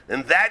Kaidish.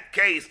 In that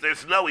case,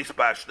 there's no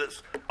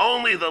ispashtus.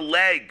 Only the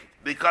leg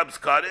becomes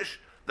Kaddish.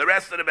 The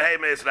rest of the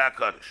behemoth is not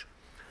Kaddish.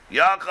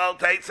 Yachal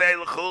Teitzei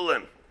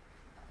L'chulin.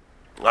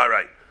 All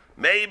right.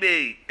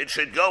 Maybe it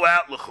should go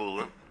out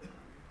L'chulin.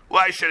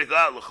 Why should it go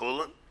out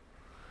L'chulin?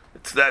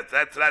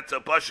 That's not so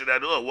pashut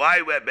at all.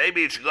 Why?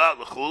 Maybe it should go out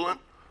L'chulin.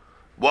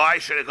 Why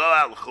should it go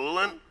out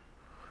L'chulin?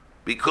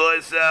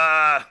 Because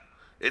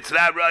it's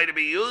not right to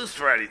be used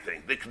for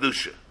anything, the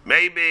Kedusha.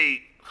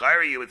 Maybe,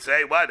 Chayri, you would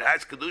say, what? It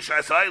has Kedusha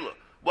Asayla.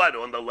 What,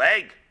 on the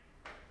leg?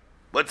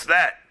 What's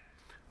that?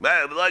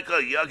 Like,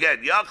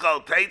 again,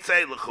 Yachal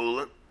Teitzei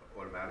L'chulin.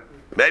 Automatically?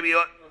 Maybe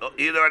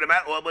either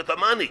automatically or with the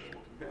money.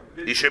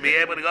 You should be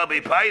able to go be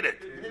paid it.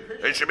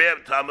 You should be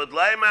able to Talmud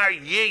Leimar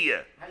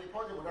Yiyah.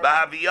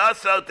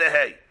 B'Haviyaso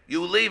Tehei.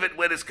 You leave it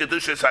with its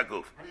Kedusha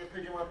Saguf.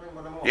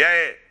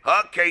 Yeah.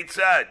 Ha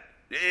Keitzad.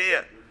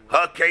 Yeah.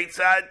 Ha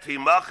Keitzad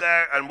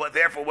Timacher, and what?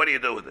 Therefore, what do you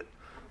do with it?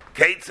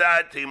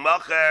 Keitzad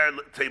Timacher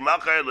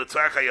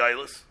L'Tzarcha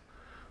Yoilus.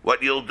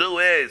 What you'll do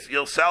is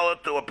you'll sell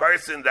it to a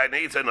person that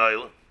needs an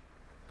oil.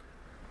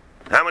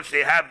 How much do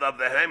you have of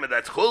the hema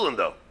that's chulin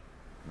though?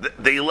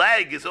 The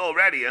leg is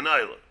already an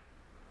oil.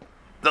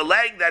 The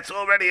leg that's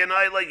already an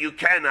oil you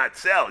cannot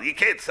sell. You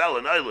can't sell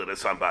an oil to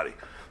somebody.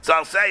 So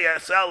I'll say you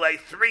sell a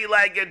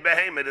 3-legged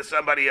behemoth to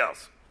somebody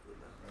else.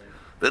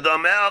 The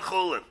domel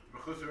chulin.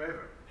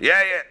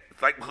 Yeah.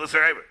 It's like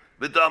Mechusar Ever.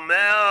 The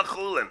Domel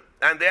Chulin.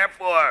 And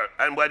therefore,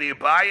 and when you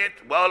buy it,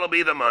 well, it'll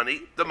be the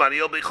money. The money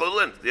will be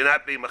Chulin. You'll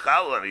not be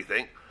Mechal or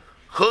anything.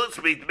 Chutz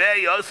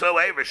mitmei also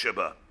Ever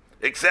Shabbat.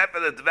 Except for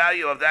the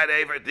value of that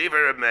Ever,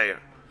 Diver of Meir.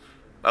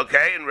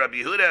 Okay, and Rabbi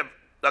Yehuda,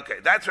 okay,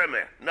 that's Rabbi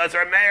Meir. Now, as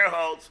Rabbi Meir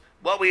holds,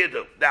 what will you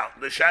do? Now,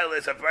 the shaila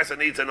is if a person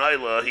needs an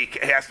oila, he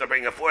has to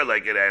bring a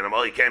 4-legged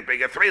animal. He can't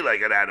bring a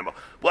 3-legged animal.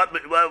 What's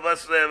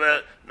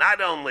the,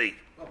 not only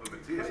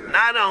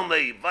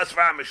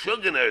Vasvar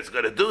Meshuggah is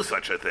going to do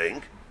such a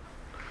thing,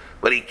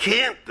 but he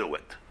can't do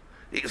it.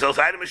 So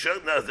Zayda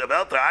Meshuggah, the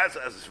Welt has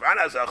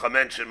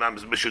mentioned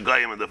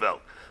Meshuggahim in the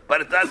Welt.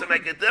 But it doesn't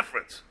make a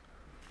difference.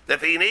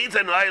 If he needs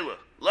an oila,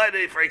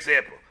 for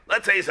example,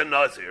 let's say he's a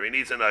Nazir, he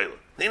needs an oila.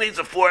 He needs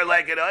a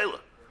 4-legged oila.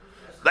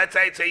 Let's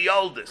say it's a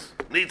Yoldis,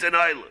 needs an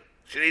oila.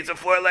 She needs a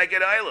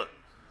 4-legged oila.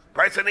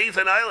 Person needs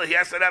an oila, he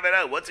has to have it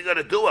out. What's he going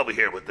to do over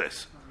here with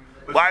this?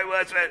 Why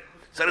was it?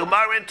 So the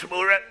Gemara in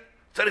Tamura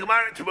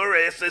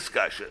is this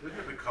kasha. Doesn't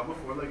it become a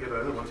 4-legged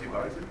oila once he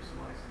buys it?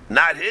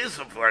 Not his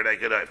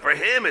 4-legged oila. For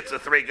him, it's a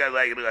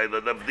 3-legged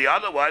oila. The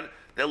other one,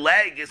 the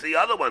leg is the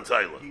other one's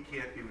oil.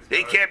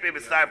 He can't be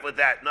mitzvah with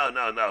that. No.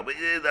 But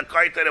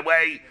according to the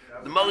way,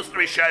 the most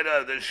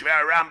Rishayna, the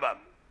Shver Rambam,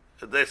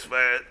 there's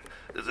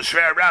a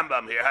Shver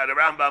Rambam here, how the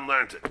Rambam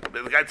learned it.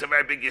 The guy's a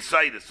very big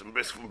Yesaitis from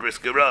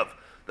Brisker Rav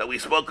that we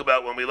spoke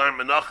about when we learned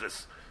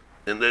Menachos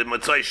in the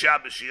Motzai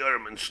Shabbos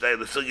Shiurim and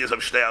the Sugyas of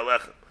Shtei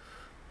Alechem.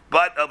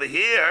 But over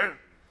here,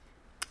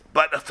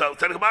 so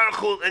the Gemara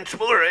in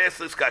Shmuel asks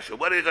this question: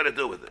 what are you going to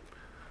do with it?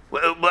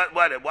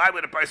 Why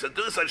would a person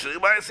do such a thing?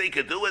 Why does he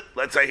could do it?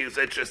 Let's say he was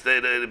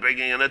interested in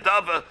bringing in a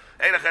dova.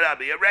 A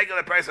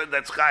regular person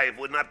that's chayiv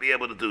would not be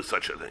able to do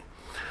such a thing.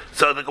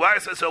 So the Gemara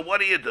says, so what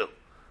do you do?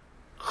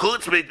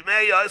 Chutz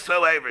mitmei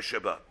also ever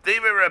Shabbat.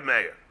 Diva Reb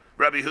Meir,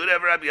 Rabbi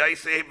Huda, Rabbi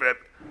Yosef,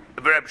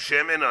 Reb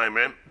Shimon,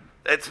 Imrim.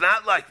 It's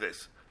not like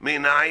this.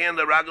 Minayin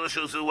the ragel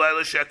shuzu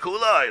oila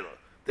shekula oila.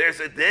 There's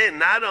a din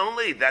not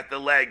only that the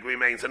leg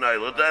remains an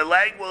oila, the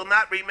leg will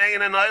not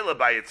remain an oila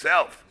by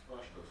itself.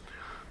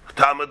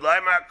 Talmud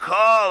Laimar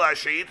Kol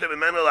Ashayita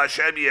B'Menel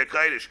Hashem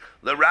Yekaidish.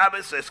 The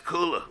Rabbah says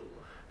Kula,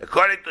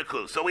 according to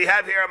Kula. So we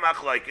have here a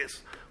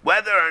machlokes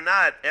whether or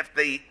not if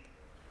the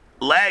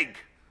leg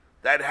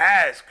that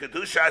has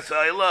Kedushas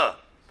Oila,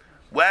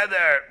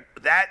 whether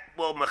that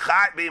will be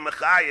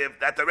mechayiv,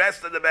 that the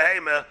rest of the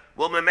behemoth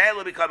will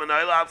memela become an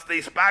oila of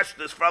these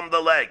pashtus from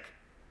the leg.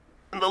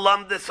 And the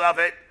lumdus of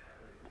it,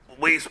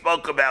 we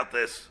spoke about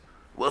this.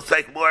 We'll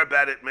take more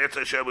about it. Mirza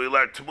Hashem, we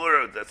learned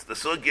tomorrow. That's the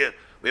sugya.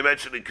 We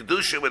mentioned in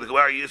Kedusha, where the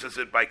Gemara uses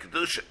it by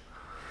Kedusha.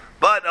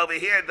 But over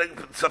here,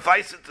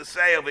 suffice it to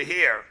say over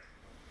here,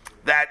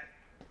 that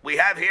we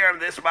have here in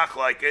this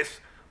machlokes,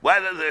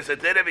 whether there's a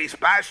din of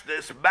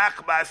ispashtis,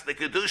 machmas, the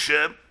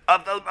Kedusha,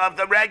 of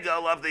the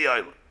regal of the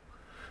oil.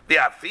 The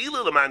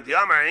afilu the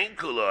mandiyamar ain't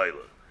kula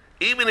oil.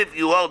 Even if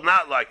you hold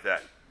not like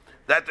that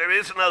there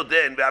is no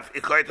din,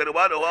 according to the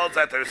one who holds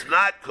that there's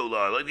not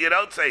kula oil, you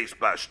don't say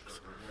ispashtis.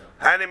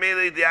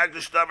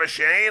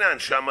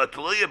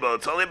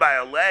 It's only by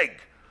a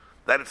leg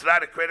that it's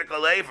not a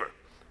critical aver.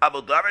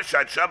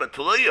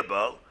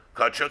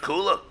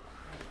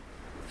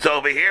 So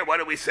over here, what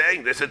are we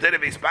saying? There's a din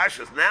of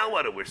ispashtis. Now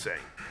what are we saying?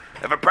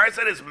 If a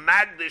person is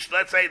magdish,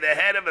 let's say the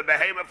head of a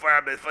behemoth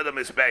for the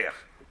mizbeach,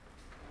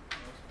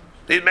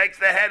 he makes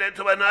the head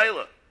into an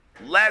oila.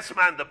 Less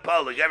man the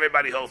polling,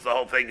 everybody holds the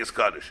whole thing is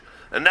kaddish.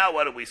 And now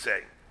what are we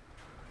saying?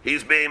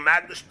 He's being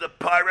magdish the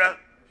para,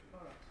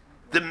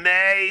 the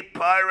may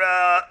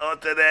para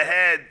onto the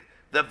head,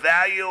 the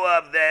value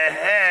of the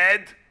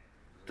head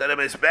to the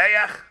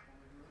mizbeach.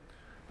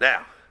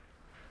 Now,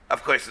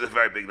 of course, it's a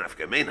very big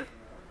nafkamina.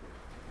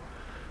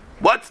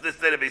 What's this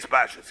din of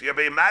ispashis? You're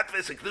being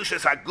matvis and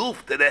kedushas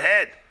haguf to the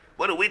head.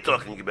 What are we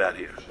talking about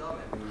here?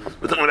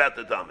 We're talking about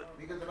the damin.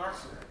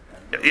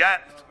 Yeah,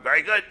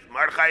 very good.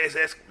 Mordechai is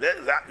asking.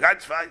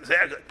 That's fine.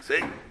 Very good.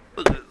 See,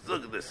 look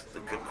at this.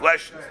 The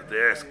questions that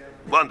they're asking.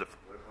 Wonderful.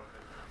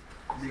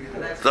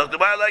 So the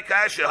Gemara like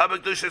kasha,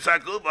 habak kedushas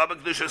haguf,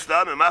 habak kedushas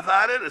damin.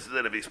 Mafharid is the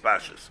din of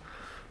ispashis.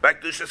 Back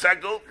kedushas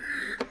haguf.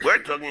 We're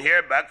talking here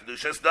about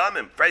kedushas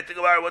damin. Pray to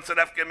Gemara. What's an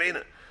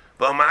afkamina?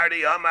 Your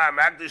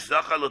Magdish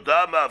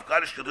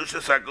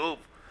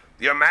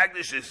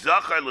is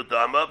Zachar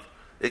Ludamav.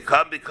 It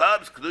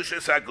becomes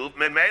Kedushas Haguf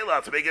Memela.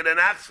 I'll make it an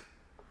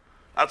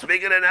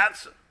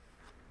Achsa.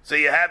 So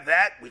you have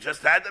that. We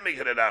just had to make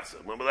it an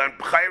Achsa when we learned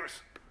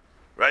B'chairis.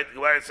 Right?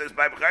 Where it says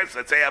by B'chairis,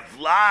 let's say a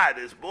Vlad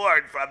is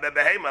born from the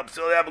Behema,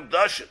 P'sili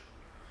Abukdoshin.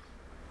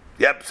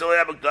 Yeah,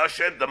 P'sili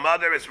Abukdoshin, the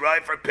mother is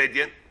right for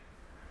Pidyon.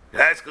 It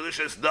has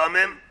Kedushas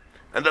Damim,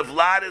 and the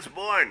Vlad is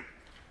born.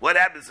 What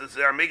happens? Is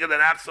there a Migad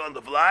and Achsa on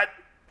the Vlad?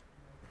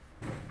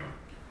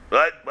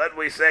 What do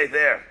we say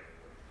there?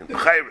 In the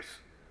Chayris.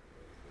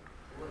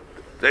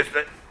 When did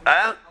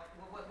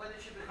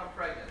she become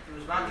pregnant? It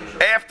was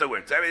not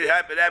afterwards. Everything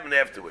happened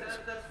afterwards.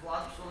 That's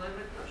Vlad Solim.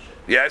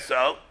 Yeah,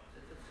 so?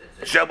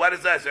 So what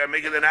is that? Is there a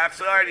Migad and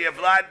Achsa? Or do you have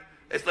Vlad?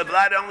 Is the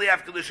Vlad only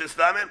after Kedushas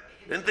Damim?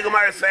 Didn't the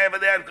Gemara say over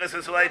there because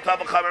it's like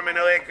Tava Chamer Min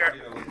Oeker?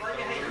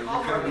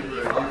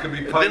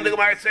 Didn't the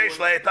Gemara say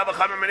Shlei Tava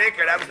Chamer Min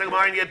Oeker? That was the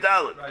Gemara in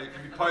Yadalin. You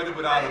can be paida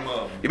without a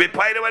mum. You be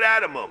paida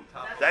without a mum.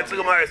 That's what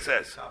the Gemara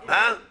says.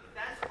 Huh?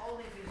 That's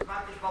only if he's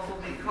Matish Bumble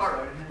being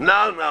Kara.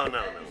 No.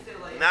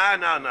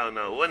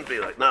 It wouldn't be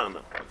like, no.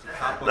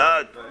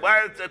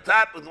 Where at the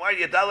top, why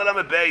you Yadalin on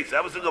the base?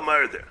 That was the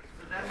Gemara there.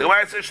 The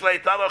Gemara says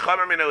Shlei Tava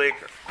Chamer Min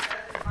Oeker.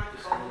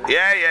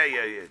 Yeah.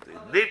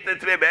 Nicht the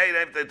trip,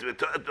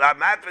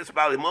 Matvis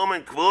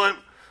Balimum Kvuim,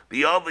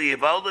 the over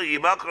Yivaldo,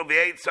 Yimakro, the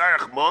 8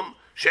 Sarach Mum,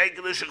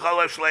 Shakelush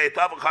Khala Shlay,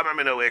 Tava Hammer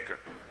Minowicker.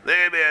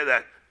 There you be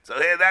that. So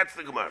here that's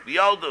the Gemara.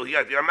 Yoldo, you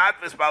have your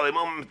Matvis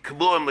Balimum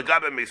Kvuim, the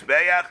Gabe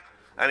Misbeach,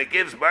 and it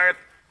gives birth,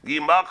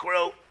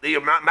 Yimakro, the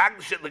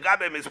Magnish, the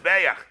Gabe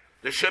Misbeach.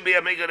 There should be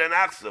a Migad and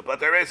Achsa, but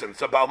there isn't.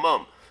 So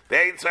Balmum. The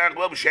 8 Sarach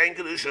Mum,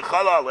 Shakelush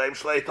Khala,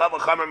 Shlay, Tava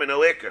Hammer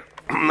Minowicker.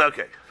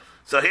 Okay.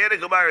 So here the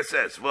Gemara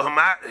says,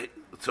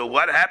 so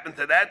what happened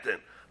to that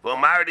then? So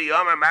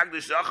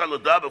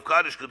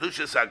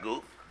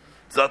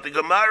the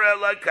Gemara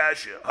like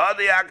Kasha,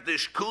 Hadi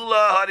Akdish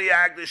Kula, Hadi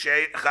Akdish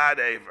Chad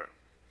Aver.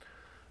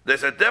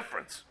 There's a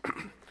difference.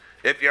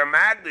 if you're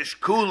magdish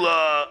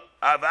kula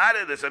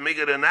avada, there's a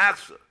miga de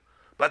nachsa.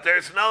 But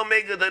there's no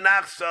miga de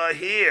nachsa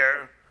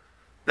here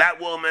that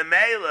will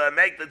memela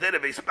make the din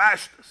of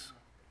ispashtus.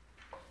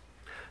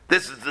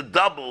 This is the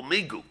double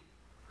migu.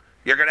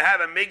 You're going to have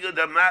a migu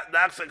de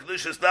nachsa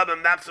kedushas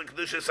dabim, nachsa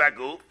kedushas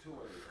aguf,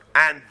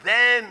 and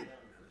then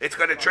it's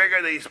going to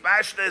trigger the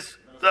ispashtus,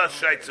 the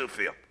shaitzu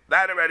field.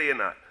 That already or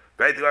not.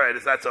 Right? All right,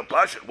 is that so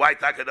plush? Why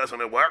taka doesn't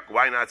it work?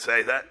 Why not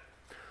say that?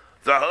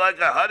 So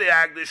halakha hadi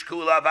agdish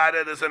kula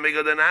avada, there's a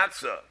migu de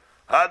nachsa.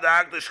 Had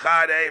agdish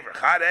chad aver.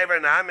 Chad aver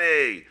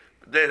nami.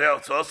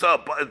 It's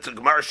also it's a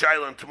Gemara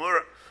Shaila and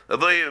Tamura.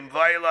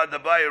 Vayla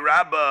Dabai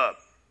Rabba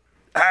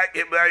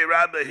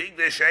Rabba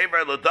Higdish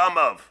Aver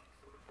Ladamav.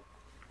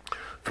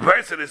 The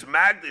person is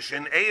Magdish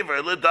in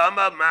Aver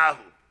Ladamav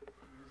Mahu.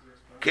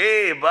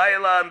 Ki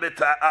Vayla and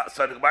Betam.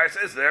 So the Gemara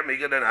says there,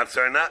 Miga and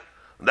Hafsarna.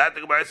 That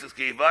the Gemara says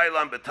Ki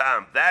Vayla and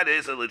Betam. That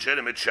is a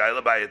legitimate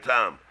Shaila by a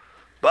Tam.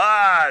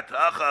 But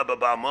Acha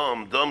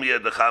Babamum Dumya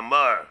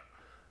Dechamar.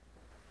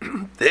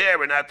 Here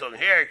we're not talking.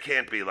 Here it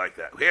can't be like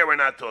that. Here we're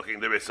not talking.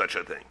 There is such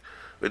a thing.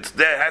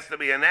 There has to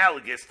be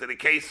analogous to the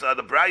case of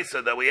the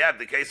brisa that we have,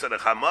 the case of the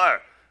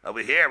chamar. Over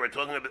here we're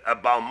talking about a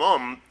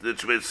balmum,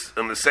 which was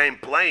on the same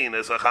plane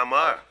as a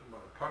chamar.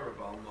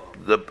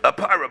 A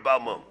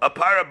parabalmum. A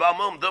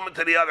parabalmum, dumb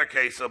to the other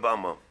case of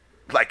balmum.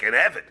 Like an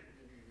evid.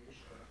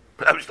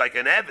 That was like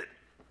an evid.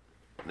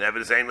 An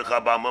evid is ain't the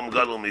balmum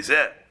gadol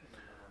mizeh.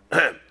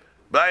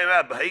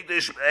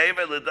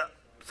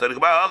 So the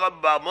Gemara,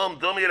 Balmum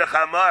Dumi the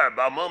Chamar,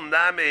 Balmum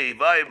Nami,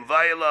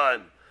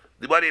 Vaylan.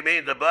 What do you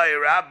mean? The Bay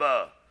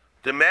Rabba,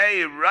 the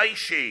May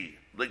Raishi,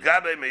 the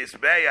Gabe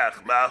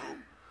Mizbeach Mahu.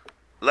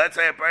 Let's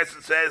say a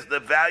person says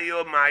the value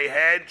of my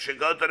head should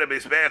go to the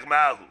Mizbeach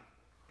Mahu.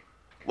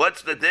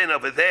 What's the din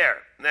over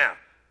there? Now,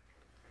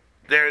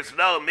 there's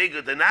no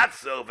Migu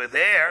Denatz over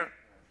there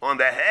on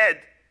the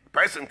head. The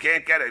person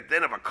can't get a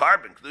din of a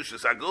carbon,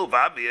 Kedushas Aguv,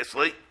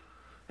 obviously.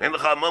 And the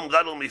Chamum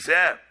Gadol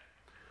Mizeh.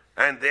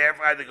 And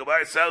therefore, the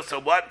Gemara says, so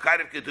what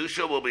kind of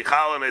Kedusha will be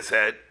chal on his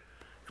head?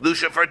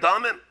 Kedusha for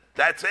Damim.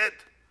 That's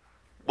it.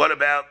 What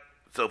about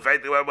the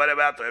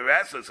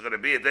rest? It's going to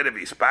be a din of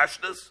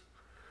Ispashtas.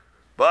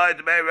 But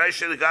the May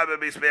Rashi, the Gabe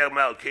Bisbeach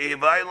Mel. Ki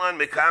Hivailan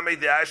Mikami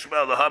the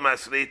Ashmel, the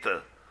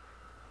Hamasrita.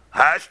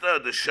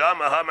 Hashta, the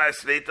Shama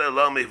Hamasrita,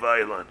 Lo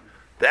Mivailan.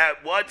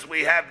 That once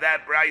we have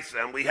that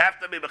brisa, and we have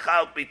to be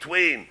bechal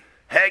between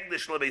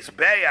Hegdish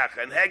LeBisbeach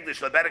and Hegdish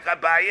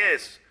LeBereka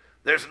Bayis.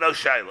 There's no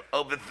shayla.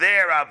 Over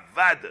there,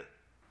 avada.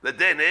 The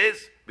din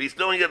is, he's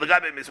doing it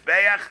legabe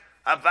mizbeach,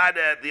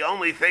 avada, the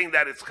only thing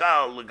that it's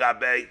called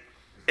legabe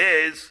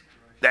is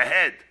the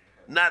head,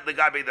 not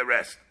legabe the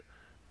rest.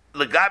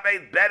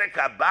 Legabe berek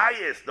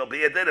habayis, there'll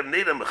be a din of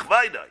nidam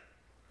mechvaydai.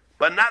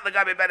 But not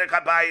legabe berek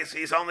habayis,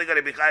 he's only going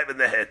to be chayv in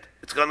the head.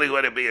 It's only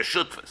going to be a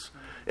shutfus.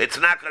 It's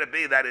not going to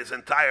be that his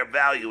entire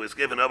value is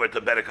given over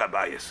to berek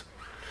habayis.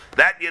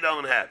 That you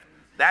don't have.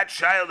 That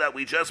child that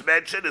we just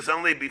mentioned is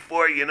only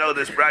before you know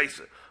this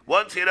brisa.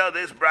 Once you know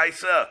this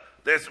brisa,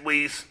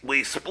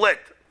 we split.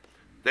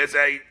 There's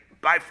a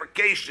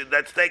bifurcation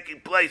that's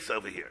taking place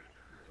over here.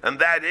 And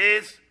that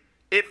is,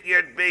 if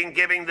you're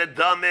giving the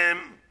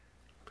damim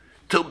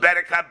to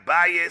Bereket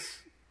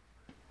Bayis,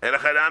 and a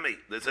Charami,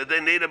 there's a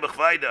dinida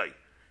b'chvaydai.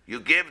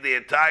 You give the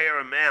entire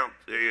amount,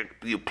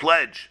 you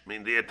pledge,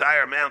 the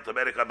entire amount to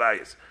Bereket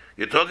Bayis.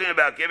 You're talking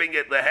about giving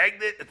it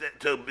lehegdit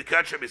to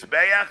Bikachar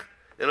Bisbeach.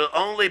 It'll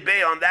only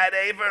be on that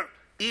aver,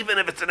 even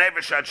if it's an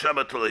aver shad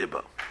shama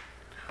tuliba.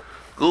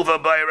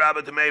 Gufa bay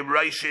rabba to me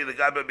reishi the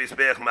gabe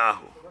bisbeach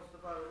mahu. What's the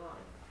bottom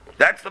line?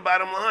 That's the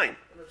bottom line.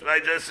 That's what I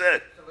just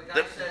said. So the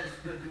guy says,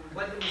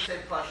 when do we say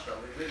pashta?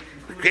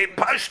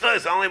 Pashta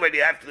is only when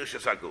you have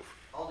kedushas haguf.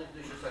 Only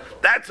kedushas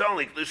haguf. That's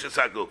only kedushas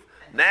haguf.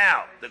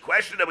 Now, the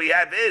question that we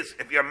have is,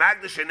 if you're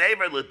magdish and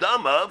aver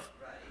l'damav,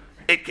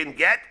 it can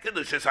get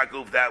kedushas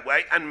haguf that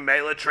way, and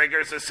mela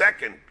triggers a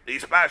second.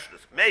 These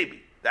pashtas,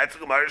 maybe. That's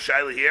the Gemara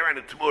Shaila here and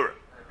the Tamura.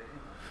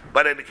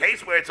 But in the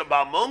case where it's a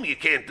Balmum, you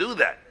can't do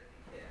that.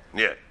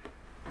 Yeah.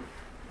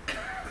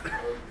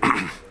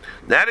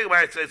 Now the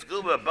Gemara says,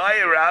 Guba,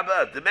 Baya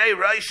Rabba, Demei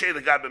Raishe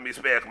the Gabe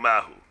Misbeach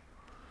Mahu.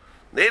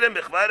 Nida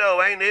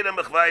Mechvado, ain't Nida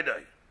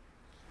Mechvadai.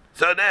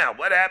 So now,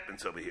 what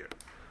happens over here?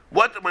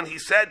 What when he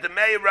said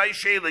Demei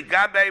Raishe the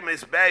Gabe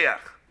Misbeach?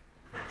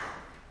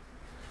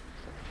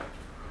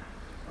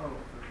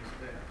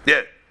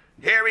 Yeah.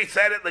 Here he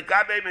said it,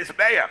 Legabe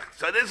Mizbeach.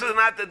 So this is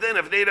not the din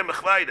of Nida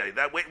Mechvada.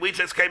 That we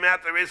just came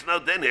out, there is no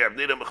din here of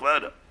Nida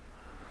Mechvada.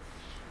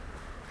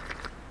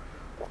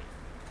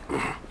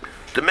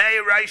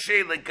 Demei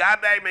Raishi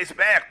Legabe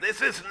Mizbeach.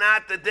 This is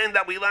not the din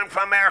that we learned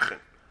from Arachin.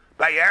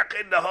 By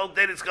Arachin, the whole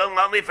din is going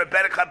only for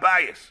Berek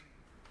HaBayis.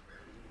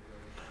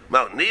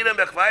 No, Nida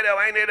Mechvada,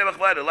 ain't Nida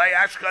Mechvada. Lay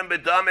Ashkan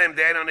B'damim,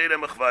 they don't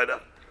Nida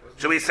Mechvada.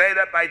 So we say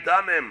that by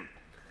Damim,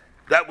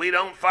 that we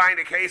don't find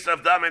a case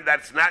of damim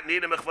that's not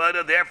nida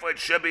mechvada, therefore it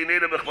should be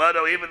nida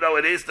mechvada, even though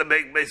it is the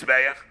big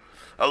mizbeach.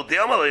 Oh,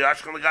 diomali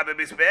ashkan legabe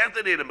mizbeach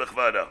the nida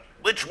mechvada.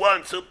 Which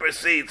one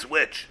supersedes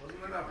which?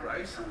 Wasn't that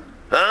Bryson?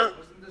 Huh?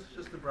 Wasn't this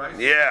just the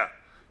Bryson? Yeah.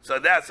 So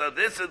this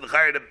is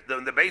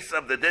the base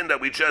of the din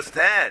that we just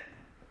had.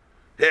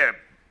 Here,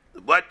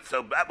 what?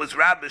 So that was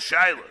Rabbi's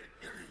shaila,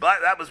 but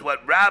that was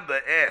what Rabbi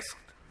asked.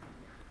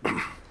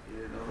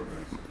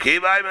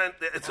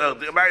 So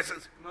the Gemara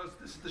says, no,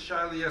 this is the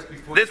shaila he asked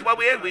before. This is what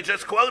we had. We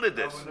just quoted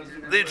this.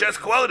 They just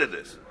quoted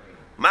this.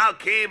 Mal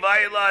ki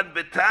vayilad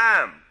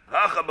betam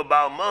hacha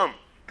b'balmum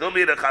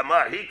tumi the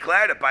chamar. He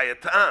declared it by a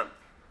tam.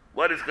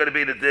 What is going to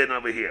be the din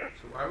over here?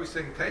 So why are we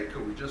saying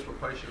teiku? We just were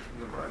patient from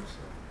the bribes.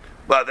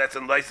 Well, that's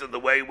in light of the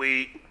way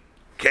we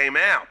came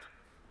out.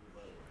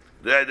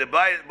 The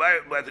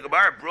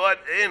Gemara brought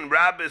in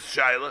Rabbi's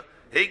shaila,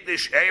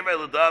 hikdish ever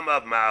l'dam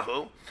of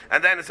mahu,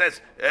 and then it says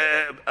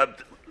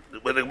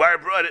when the Gemara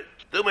brought it,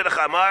 do me the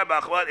chamar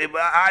b'achvat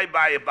I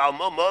buy a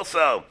balmum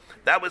also.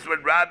 That was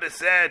what Rabbi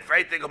said.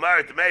 Freit the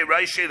Gemara to me,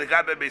 Reishi the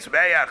Gabe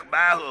Bisbeach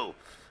mahu.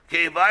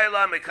 Ki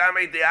vayla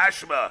mekame di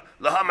ashma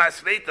laham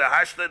asvita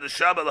hashta the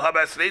shaba laham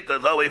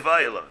asvita lo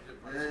vayla.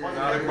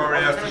 Now the Gemara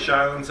asks the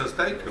shaila and says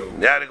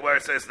teiku. Yeah, the Gemara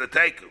says the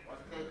teiku.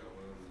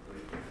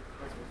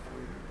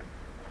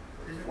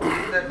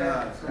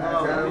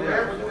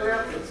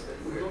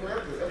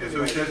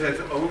 So he says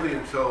that's only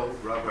until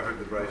Rabbi heard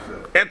the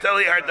brisa. Until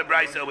he heard the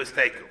brisa was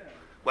teiku.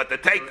 What the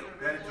teiku?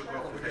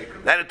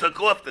 Then it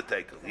took off the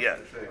teiku. Yeah.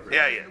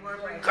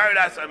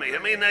 Kardas I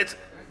mean it's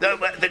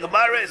the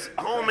Gemara is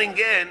homing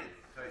in.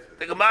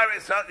 The Gemara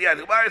is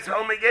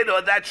homing in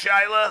on that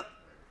shaila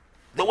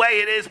the way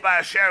it is by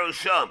Asher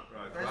Sham.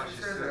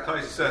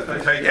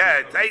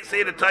 Yeah,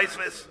 see the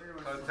Taisvis.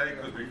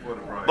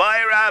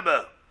 By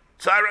Rabba,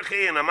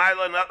 Tzarachi and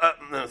Amayla.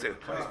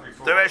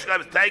 The rest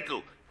of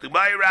Teiku. To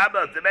buy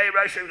Rabba, the May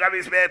Russian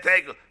Gavis Bear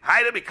Teiku.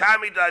 Haida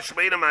Bikami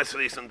Dashmina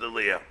Masris and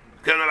Delia.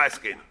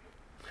 Kanavaskin.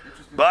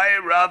 By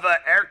Rabba,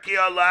 Erki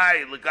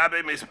Olai,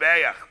 Legabe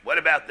Misbeach. What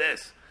about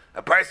this?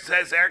 A person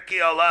says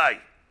Erki Olai,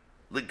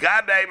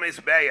 Legabe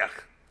Misbeach.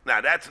 Now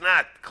that's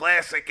not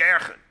classic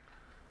Erchin.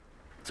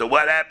 So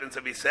what happens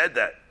if he said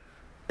that?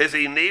 Is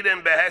he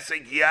needing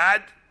behesig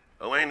yad?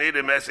 Or ain't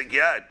needing behesig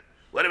yad?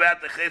 What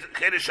about the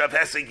chiddush of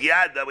hesig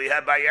yad that we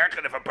have by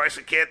Erchin? If a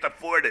person can't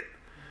afford it,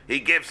 he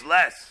gives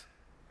less.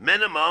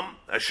 Minimum,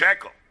 a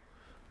shekel.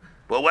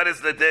 Well, what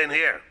is the din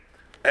here?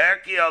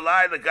 Erki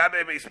olai the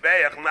gabe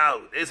misbeach.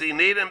 Now, is he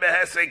needing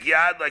behesig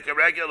yad like a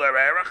regular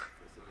erech?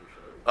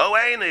 Oh,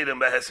 ain't needing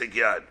behesig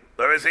yad.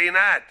 Or is he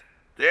not?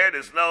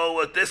 There's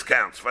no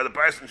discounts for the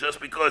person just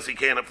because he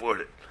can't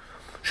afford it.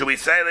 Should we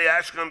say the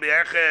ashkan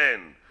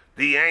b'erchen?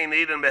 The ain't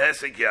needing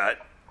behesig yad.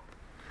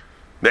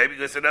 Maybe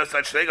because there's no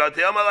such thing. I'll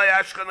tell my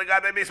ashkan the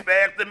gabe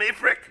misbeach the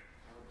mifrik.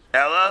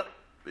 Ella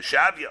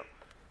b'shavyo.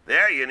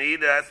 There you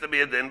need, it has to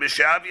be a din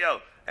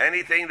b'shavyo.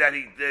 Anything that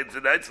he did,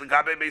 it's the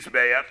gabe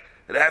misbeach.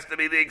 It has to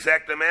be the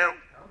exact amount.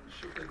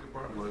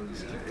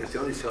 It's the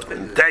only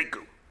something.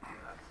 Teiku.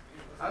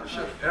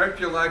 Eric,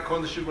 you like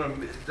on the sugar,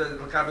 the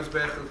Kabbas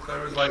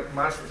Bechel is like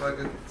master, like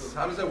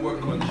how does that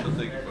work on the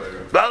Shiltigi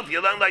Bayram? Well, if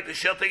you don't like the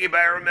Shiltigi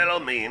Bayram,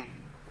 it'll mean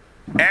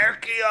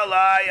Erki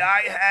Olai,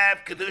 I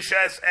have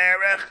Kedushas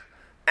Erech,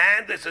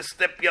 and there's a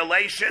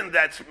stipulation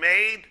that's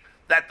made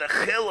that the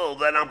chilul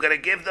that I'm going to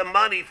give the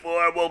money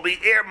for will be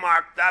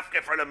earmarked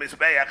dafke for the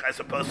Mizbeach as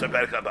opposed to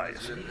Berek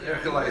HaBayis.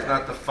 Erki Olai is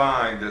not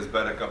defined as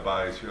Berek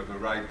HaBayis. You have a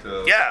right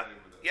to... Yeah.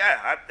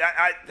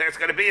 There's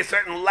going to be a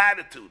certain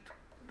latitude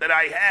that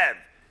I have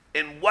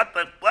in what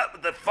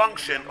the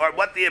function or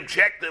what the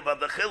objective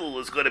of the chilul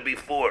is going to be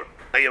for.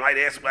 Now you might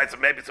ask,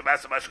 maybe it's a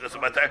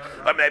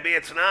or maybe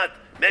it's not.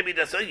 Maybe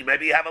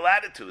you have a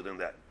latitude in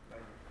that.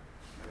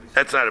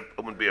 It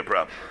wouldn't be a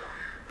problem.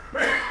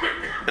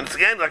 And it's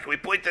again, like we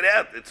pointed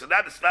out, it's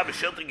not a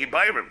Shiltigi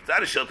Bayram. It's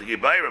not a Shiltigi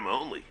Bayram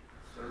only.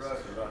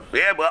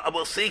 Yeah, well,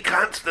 we'll see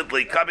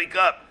constantly coming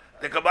up.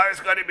 The Gemara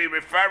is going to be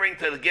referring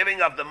to the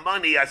giving of the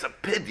money as a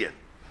pidyon.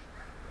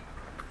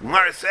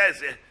 Gemara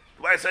says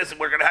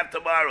we're going to have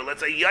tomorrow.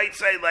 Let's say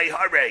Yaitse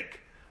Lehareg.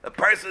 A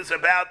person's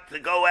about to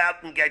go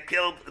out and get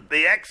killed,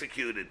 be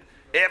executed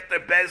after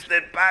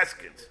Bezdin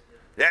Paskins.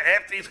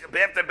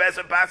 After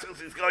Bezdin Paskins,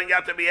 he's going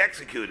out to be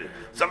executed.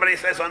 Somebody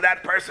says on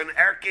that person,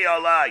 Erki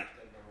Olai.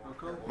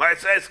 Gemara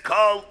says,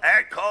 Kol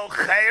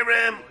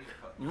Cherem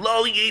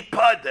Lo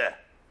Yipada.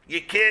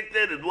 You can't do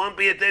it. It won't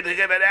be a day to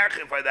give an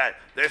erchin for that.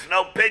 There's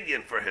no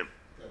pidyon for him.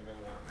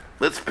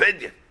 Let's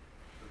pidyon.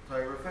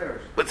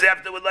 What's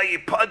after with like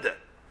yipada?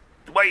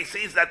 The way he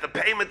sees that the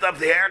payment of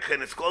the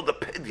erchin is called the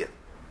pidyon.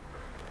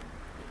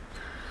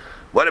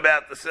 What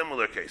about the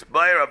similar case?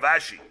 Bayer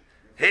Avashi.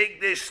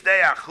 Higdish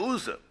stei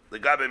achuza, the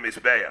gabe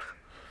misbeach.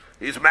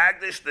 He's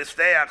magdish the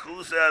stei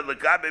achuza, the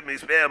gabe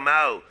misbeach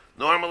mao.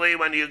 Normally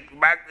when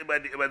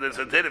there's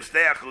a din of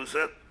stei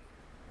achuza,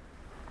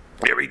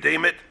 you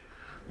redeem it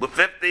with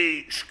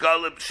 50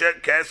 shkolim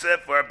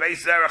kesef for a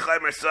base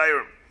arachin5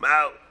 sayrim.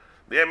 Now,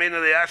 the Yamin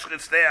of the Ashkin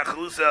stay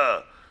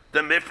achusa, the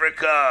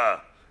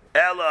mifrika,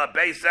 ella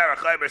base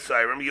arachin5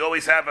 sayrim. You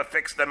always have a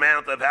fixed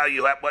amount of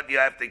what you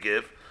have to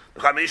give. The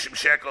chamishim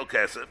shekel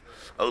kesef.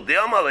 Oh, the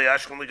Omal the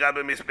Ashkin the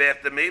gabe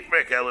misbeach the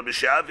mifrik ella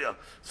b'shavya.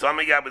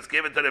 Something that was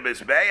given to the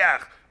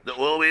misbeach.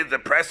 The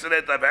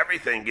precedent of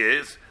everything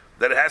is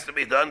that it has to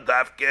be done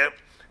dafke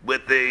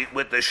with the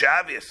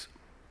Shavius.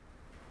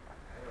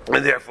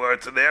 And therefore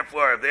it's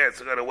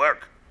going to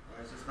work.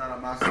 Why is this not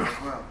a master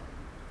as well?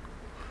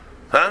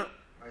 Huh?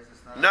 Why is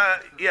this not No,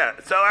 yeah.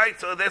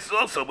 So this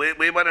also,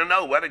 we want to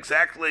know what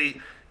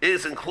exactly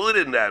is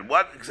included in that.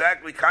 What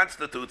exactly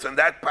constitutes in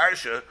that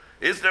parsha?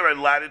 Is there a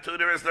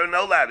latitude or is there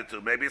no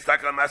latitude? Maybe it's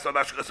like a Masal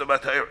Bashkas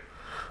Abatayr.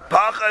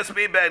 Pachas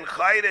mi ben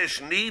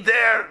chaydish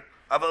nider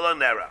aval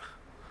nerach.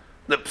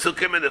 The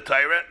psukim in the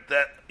Torah,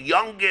 the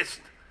youngest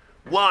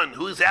one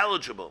who's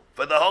eligible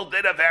for the whole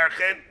din of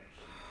Arachin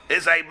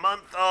is a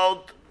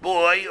month-old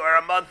boy or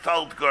a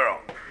month-old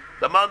girl.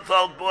 The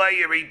month-old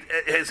boy,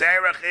 his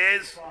erech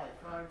is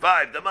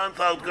 5. The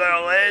month-old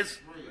girl is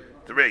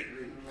 3.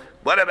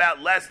 What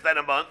about less than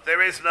a month?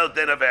 There is no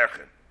din of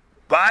Arachin.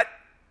 But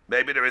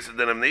maybe there is a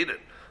din of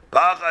needed.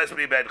 Pachas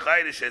mi ben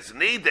chaydish is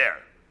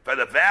nider for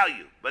the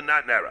value, but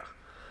not nerach.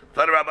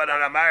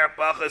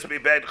 Pachas mi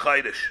ben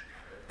chaydish.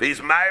 If he's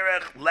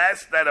myrech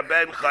less than a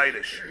ben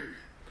chaydish.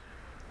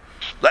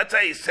 Let's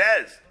say he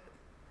says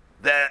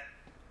that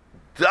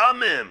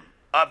damim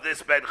of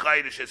this ben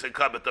chaydish is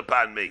incumbent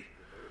upon me.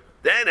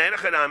 Then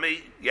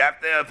you have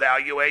to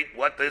evaluate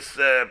what this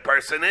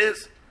person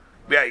is.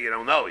 Yeah, you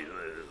don't know.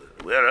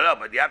 We don't know,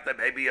 but you have to.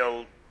 Maybe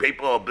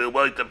people will be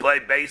willing to play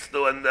based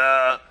on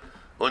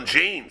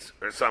jeans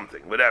or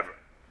something, whatever.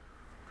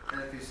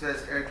 And if he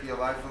says Erki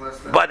alive for less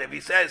than... But if he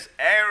says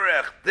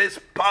Erech, this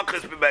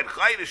pachas ben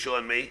chaydish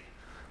on me,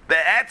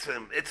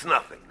 be'etzim, it's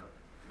nothing.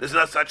 There's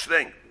no such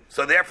thing.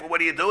 So therefore, what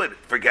do you do with it?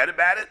 Forget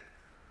about it?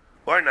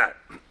 Or not?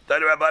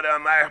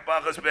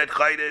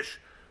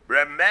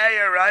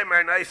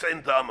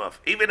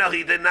 Even though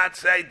he did not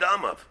say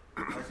damov,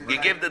 you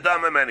give the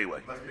damim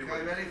anyway.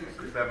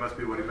 That must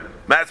be what he meant.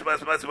 That's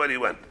what he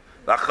went.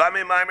 The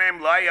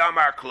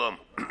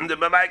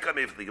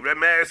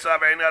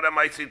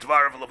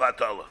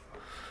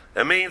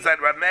it means that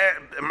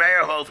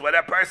Meir holds when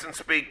a person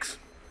speaks,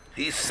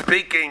 he's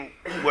speaking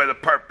with a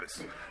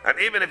purpose. And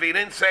even if he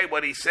didn't say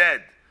what he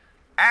said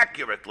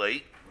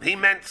accurately, he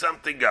meant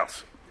something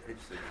else.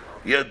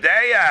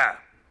 Yodeya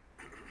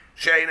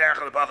shein erech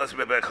lepachas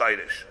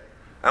bebechaydish.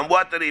 And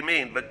what did he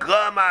mean?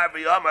 V'gamar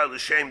v'yamar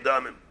l'shem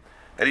damim.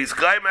 And he's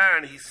gaimar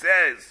and he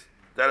says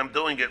that I'm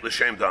doing it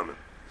l'shem damim.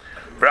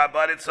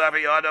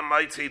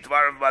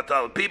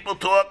 People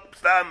talk,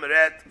 stam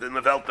red, the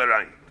nevel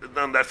terrain.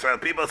 Don't necessarily.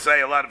 People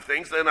say a lot of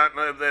things. They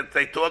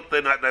talk.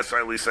 They're not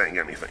necessarily saying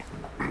anything.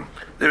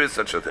 There is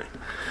such a thing.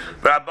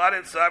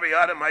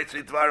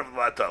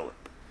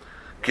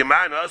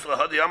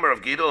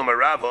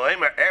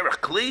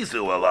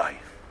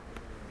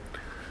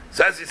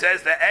 Says he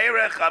says the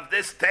erech of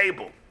this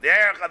table, the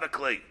erech of the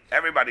kli.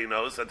 Everybody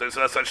knows that there's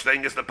no such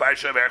thing as the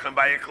parsha of erech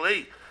by a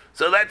kli.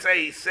 So let's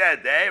say he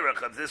said the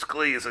erech of this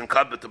kli is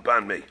incumbent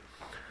upon me.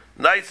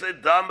 Nice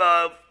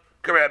dama.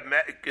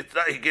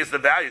 He gives the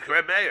value.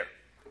 Kareb Meir.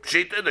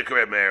 Pshita the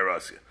Kareb Meir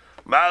Rasya.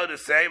 Mao the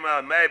same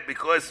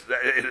because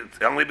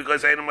only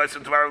because Adam was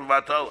in Tvar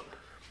Vatola.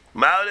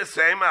 Mao the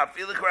same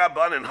feel the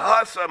Karabban and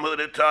Hasam who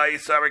the Tay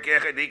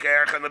Sarakech Dika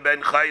Erchan the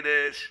Ben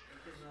Chaydish.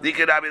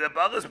 Dika Dabi the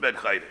Bagas Ben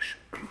Chaydish.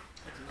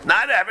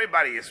 Not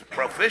everybody is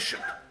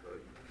proficient.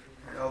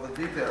 All the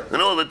details.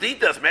 And all the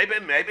details. Maybe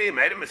he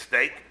made a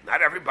mistake.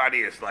 Not everybody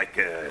is like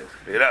the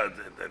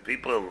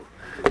people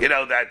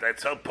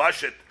that's so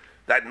pushit.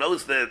 That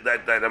knows that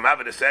I'm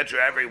having a sedra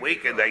every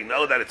week, and they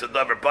know that it's a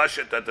double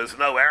bushit, that there's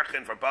no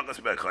erchin for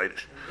Pagas Ben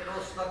Chaydish. They get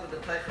all stuck in the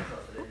teicha.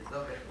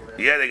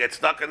 Yeah, they get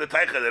stuck in the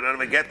teicha, they don't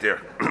even get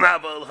there.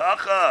 Navel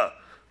hacha,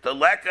 the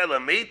leka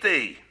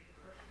lamiti.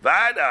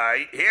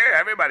 Vadai, here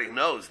everybody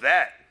knows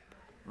that.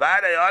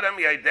 Vadai adam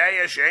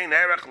yadeya shein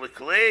erech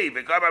l'kli,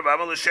 v'kamar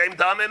b'amal l'shem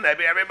damim,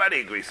 maybe everybody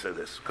agrees to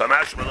this.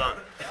 Kamash malon.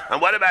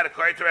 And what about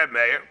according to Reb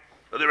Meir?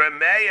 The Reb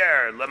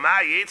Meir,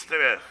 lama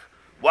yitzterech.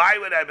 Why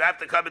would I have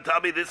to come and tell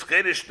me this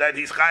chiddush that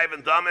he's chayiv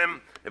and damim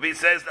if he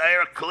says the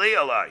erech kli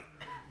alai?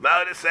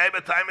 Ma'od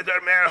eseba time at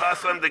our Meir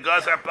hasam the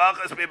gazar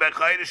pachas be ben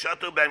chaydish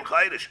shatu ben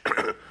chaydish.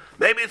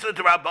 Maybe it's a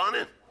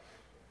drabanan.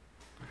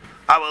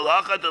 Awal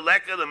hacha the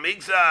leka the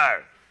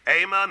migzar.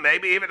 Ema,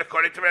 maybe even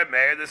according to Reb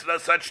Meir, there's no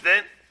such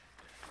thing.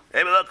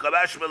 Ema look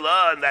kabash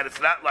malon that it's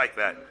not like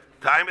that.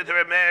 Time at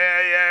Reb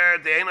Meir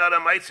the ein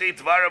adam might see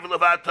tvarav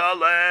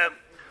levatol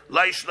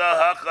leishla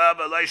hacha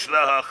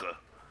v'leishla hacha.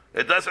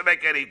 It doesn't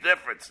make any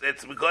difference.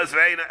 It's because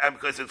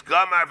it's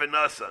Gamar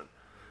v'Nasan.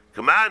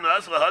 Kaman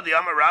Nasla Hadi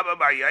Amar Rabba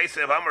Bar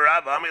Yosef Amar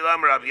Rab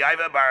Amilam Rab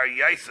Yaiva Bar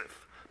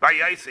Yosef Bar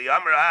Yosi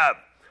Amar Rab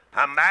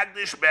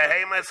Hamagdish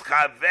Behemes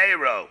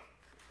Chavero.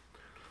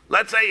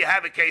 Let's say you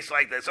have a case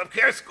like this. Of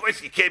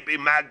course, you can't be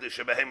Magdish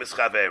of Behemes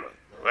Chavero,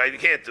 right? You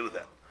can't do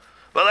that.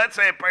 But let's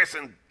say a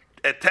person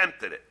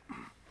attempted it.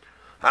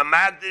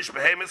 Hamagdish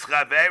Behemes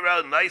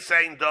Chavero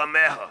Naisein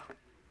Domeha.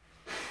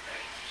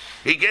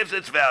 He gives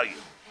its value.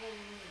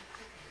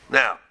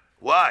 Now,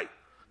 why?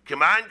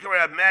 Kaman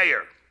Karab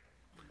Meir.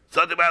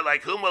 Something about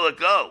like whom will it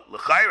go?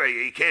 L'chayra,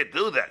 you can't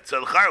do that.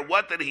 So l'chayra,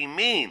 what did he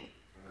mean?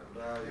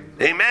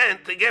 He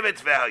meant to give its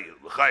value.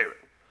 L'chayra.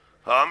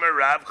 Amar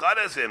Rav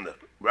Chadazim.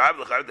 Rav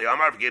l'chayra, the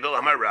Amar of Gidol,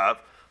 Amar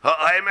Rav.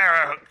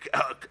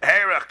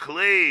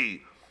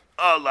 Herakli,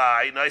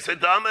 Olai, nice and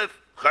dumb.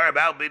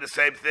 Charabal be the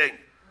same thing.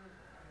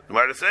 The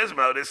Gemara says,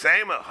 "Mo the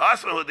same."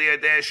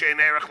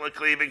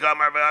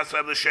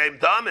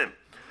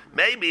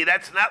 Maybe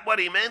that's not what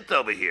he meant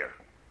over here.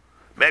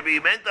 Maybe he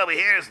meant over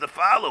here is the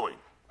following: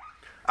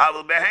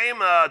 Avul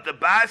behema the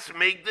bas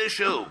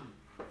migdashu.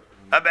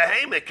 A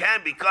behemoth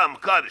can become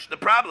kaddish. The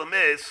problem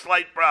is,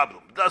 slight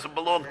problem. It doesn't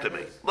belong to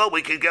me. Well,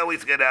 we can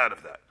always get out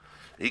of that.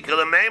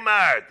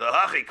 Hikalameimar, the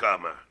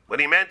hachikama. What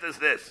he meant is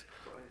this.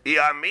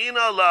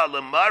 Iamina la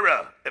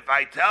lemara. If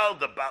I tell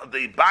the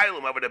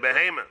bailam over the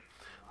behemoth,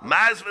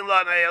 mazvin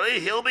la ne'eli,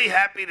 he'll be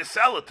happy to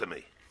sell it to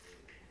me.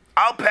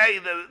 I'll pay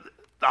the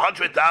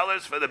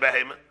 $100 for the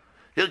behemoth.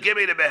 He'll give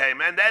me the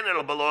behemoth, and then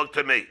it'll belong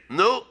to me.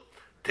 No.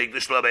 Take the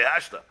shlobe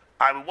hashta.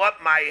 I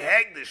want my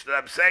hegdish that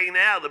I'm saying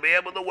now to be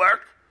able to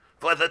work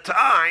for the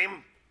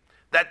time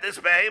that this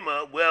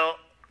behemoth will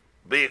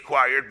be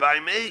acquired by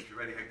me. Is you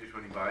ready hegdish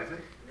when he buys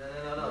it?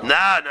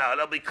 No,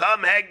 it'll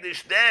become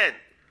hegdish then.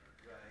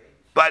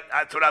 But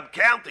that's what I'm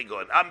counting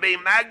on. I'm being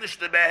magdish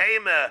the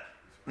behemoth.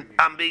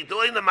 I'm being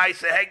doing the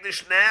Maisa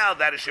Hegdish now,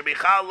 that it should be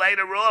chal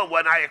later on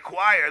when I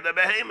acquire the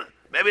behemoth.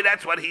 Maybe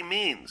that's what he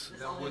means.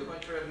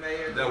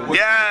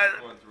 Yeah,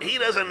 he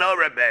doesn't know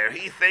Reb Meir.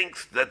 He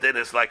thinks that din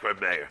is like Reb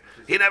Meir.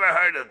 He never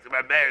heard of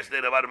Reb Meir's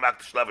din of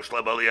Adamak Shlava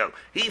Shlaboliel.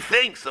 He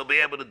thinks he'll be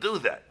able to do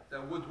that.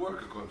 That would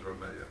work according to Reb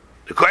Meir.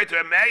 According to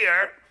Reb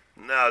Meir,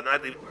 no,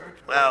 not even.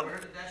 Well,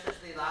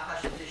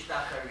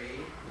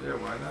 yeah,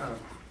 why not?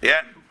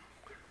 Yeah.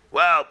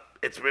 Well,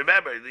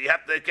 remember, you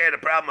have to take care of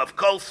the problem of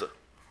kolsa.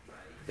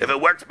 If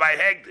it works by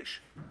hegdish,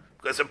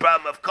 because the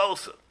problem of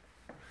kolsa,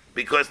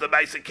 because the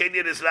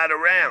Maisakinyan is not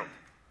around.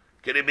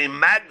 Can he be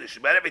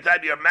magdish? But every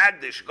time you're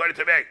magdish, according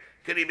to Meir,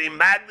 can he be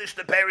magdish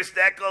the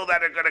peristekel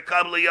that are going to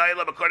come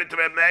liyolim according to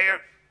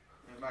Meir?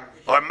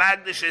 Or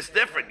magdish is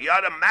different.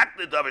 You're the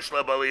magdid of a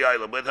shlaba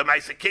liyolim with the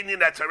Maisakinyan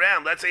that's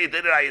around. Let's say you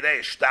did it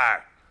a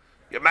star.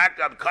 You're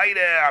magdid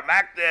kaida or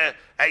magdid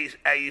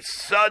a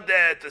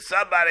sudeh to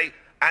somebody,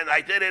 and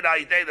I did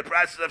the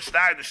process of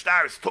star. The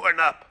star is torn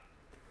up.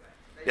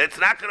 It's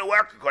not going to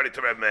work according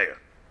to Reb Meir.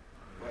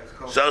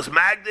 So is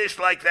Magdish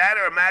like that,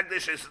 or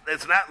Magdish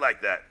it's not like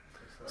that?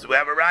 So we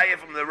have a raya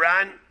from the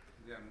Ran.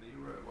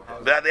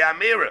 The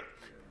Amira.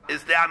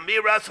 Is the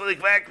Amira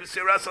Sulikvek,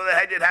 Russell the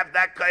head, have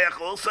that kayak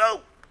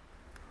also?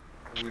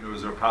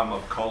 Was there a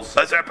problem of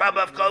kolsa? Is there a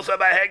problem of kolsa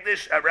by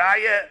Hegdish? A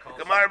raya?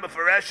 Gemara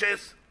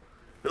Mefareshes?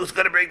 Who's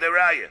going to bring the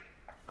raya?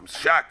 I'm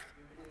shocked.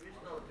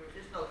 There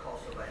is no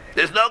kolsa by Hegdish.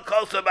 There's no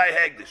kolsa by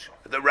Hegdish.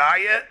 The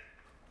raya?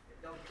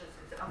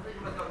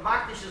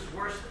 Magdish is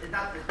worse, it's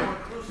more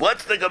inclusive.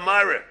 What's the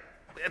Gemara?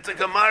 It's a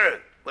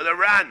Gemara with a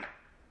Ran.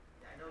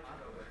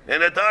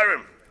 In a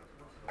Durham.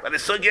 But the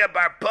Sugya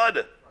Bar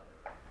Pada.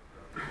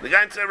 The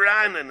guy's a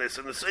Ran in this,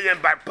 and the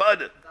Sugya Bar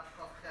Pada.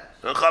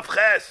 And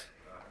Chavches.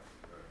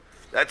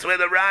 That's where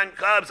the Ran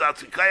comes. Al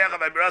Tzikayach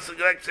of Russell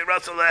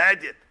Russell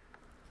Lahedit.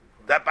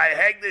 That by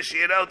Hegdish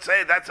you don't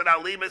say, that's an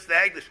Alimus the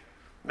Hegdish.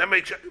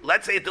 Remember,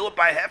 let's say you do it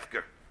by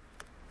Hefker.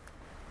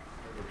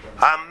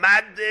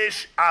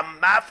 Magdish,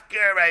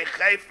 mafker, a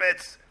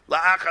chayfetz,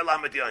 la'achar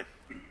lamed.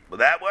 Will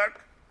that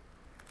work?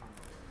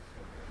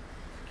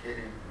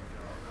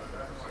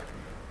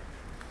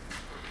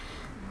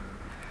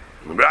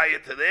 Bring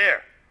it to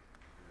there.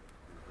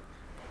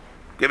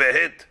 Give a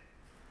hint.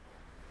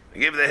 I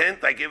give the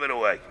hint, I give it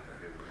away.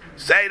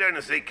 Seder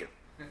Nesikim.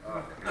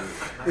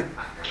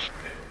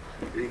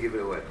 You give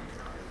it away.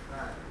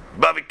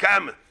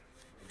 Bavikam.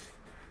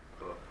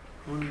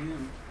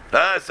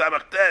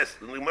 Samachtes,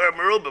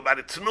 Meruba, by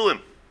the Tnuim.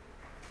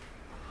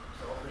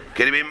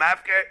 Can it be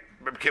Mafker?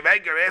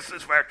 Kemeger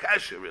asks for a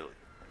kasha, really.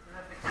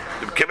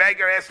 The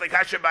Kemeger asks like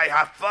kasha by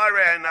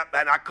Hafara and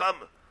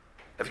Akama.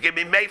 If it can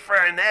be made for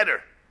an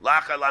eder,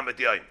 Lacha Lamed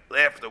Yoim,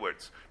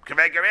 afterwards.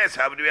 Kemeger asks,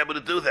 how would you be able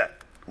to do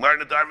that? Gemara in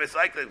the Dharma is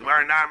like that,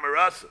 Gemara in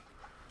Marasa.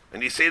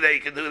 And you see that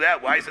you can do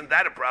that. Why isn't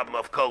that a problem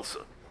of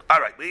Kolsa? All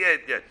right,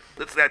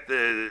 let's not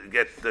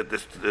get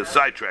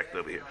sidetracked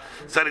over here.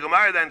 So the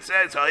Gemara then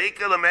says,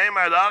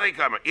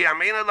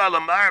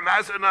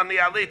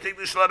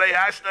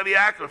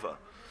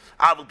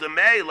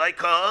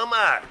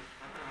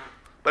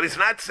 but he's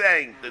not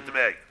saying the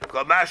Demei.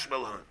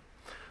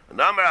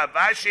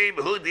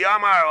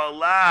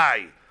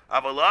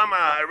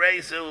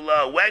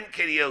 When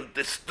can you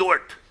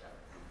distort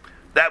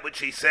that which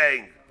he's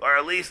saying, or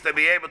at least to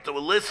be able to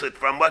elicit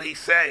from what he's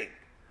saying?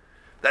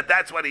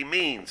 That's what he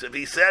means. If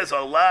he says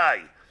a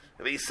lie,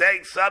 if he's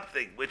saying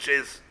something which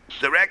is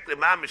directly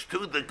mamish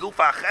to the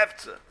gufa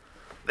chefza,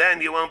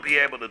 then you won't be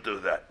able to do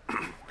that.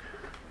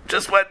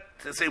 Just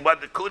to see what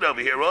the kud over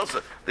here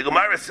also. The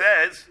Gemara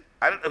says,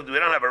 we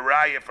don't have a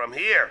raya from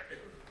here.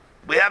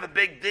 We have a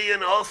big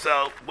din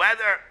also,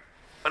 whether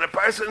when a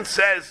person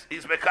says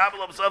he's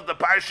mekabel himself the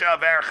parsha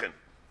of Arachin,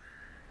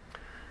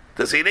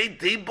 does he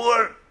need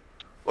dibur,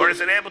 or is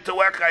it able to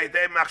work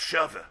ayidei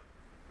machshava?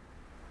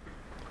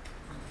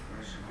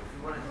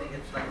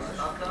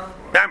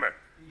 Remember,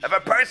 if a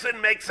person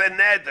makes a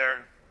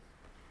neder,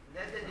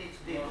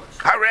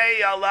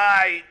 Harei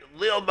alai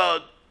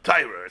lilmod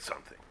Torah or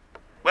something.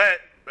 Well,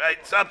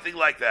 right, something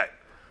like that.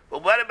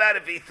 But what about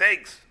if he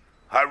thinks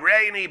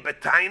Hareini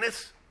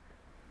Betainis?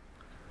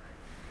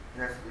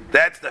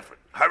 That's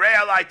different. Harei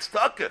Alai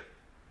Tztaka.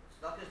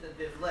 Stuck is the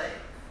divlay.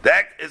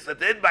 That is the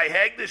din by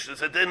Hegdish, is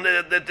the din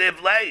the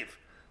div lave.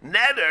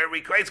 Neder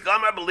recreates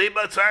Gomer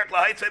Beliba Tzarek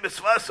Lahaitze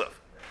B'Svasov.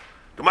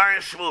 Gemara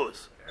in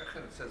Shavuos.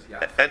 It says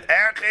Yaf. And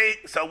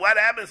Erchi, so what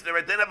happens? There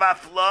a din of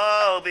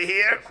aflo over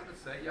here.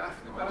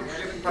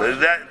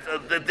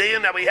 The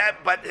din that we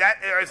have, but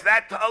or is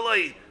that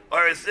Toloi,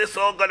 or is this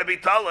all going to be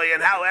Toloi,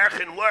 and how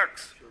Arachin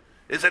works?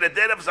 Is it a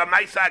din of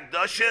Zamaisa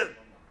Gdosha?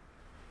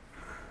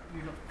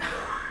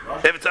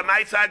 If it's a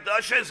Maisa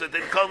Gdosha, is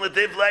it called the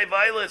div lave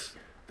Eilis?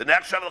 The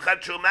next Shabbal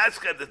Chad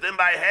Trumaska, the din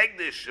by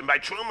Hegdish and by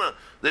Truma,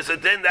 there's a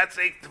din that's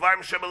a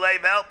Tvarm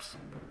Shabbalev helps.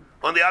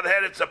 On the other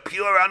hand, it's a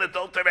pure,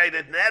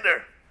 unadulterated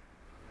neder.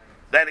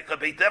 Then it could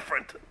be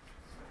different.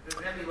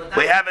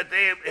 We have a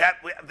day.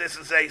 This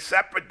is a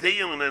separate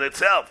diyun in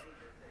itself.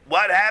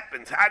 What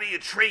happens? How do you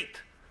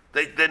treat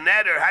the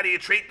neder? How do you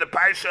treat the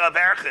parsha of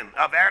Arachin,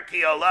 of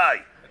Erki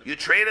Olai? You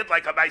treat it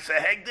like a Maisa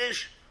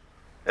Hegdish?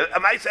 A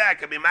Maisa I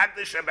can be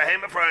Magdish and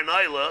Behema for an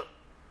oila,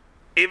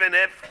 even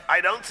if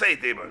I don't say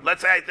Dibur.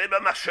 Let's say I Dibur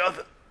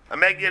Machshava. I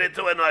make it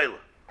into an oila.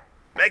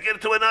 Make it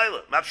into an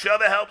oila.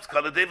 Machshava helps,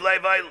 called a Divlei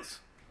Vailas.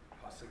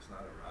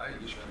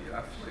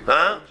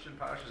 Huh?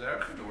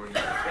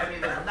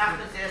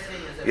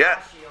 Yeah.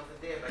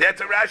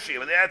 That's a Rashi.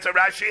 That's a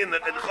Rashi in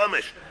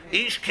Chumash.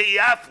 Ish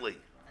Kiyafli.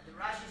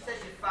 Rashi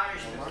says you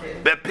farish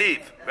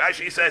Bepiv.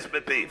 Rashi says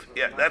bepiv.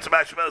 Yeah, that's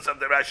about Shmos of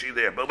the Rashi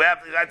there. But we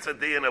have to, that's a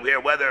din of here,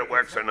 whether it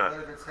works or not.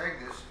 But if it's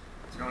Hegdish,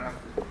 you don't have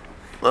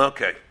to.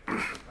 Okay.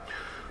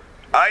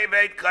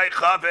 Ayveit Kai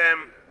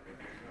Chavim.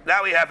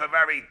 Now we have a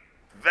very,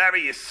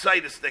 very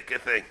Yisaitistic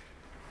thing.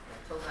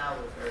 until now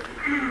was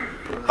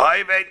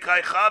very Ayveit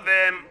Kai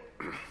Chavim.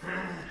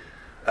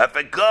 If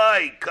a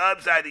guy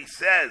comes out, he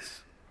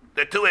says,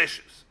 there are two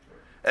issues.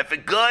 If a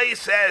guy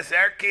says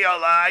Erki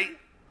Alai,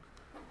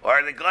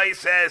 or the guy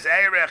says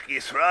Erech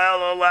Yisrael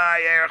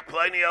Alai, Erech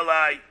Pliny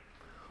Alai,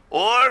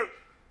 or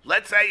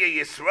let's say a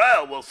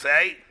Yisrael will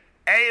say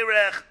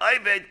Erech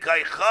Ayved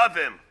Kai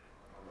Chavim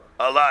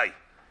Alai.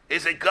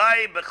 Is a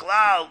guy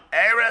Bechlal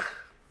Erech,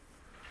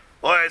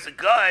 or is a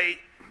guy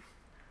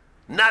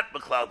not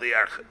Bechlal the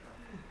Erech?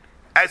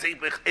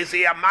 Is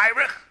he a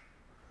Myrich?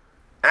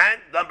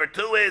 And number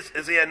two is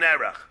he a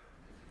Nerach?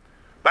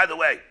 By the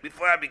way,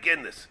 before I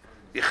begin this,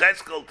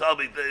 Yechezkel told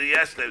me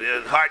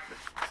yesterday, Hartman,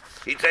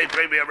 he said,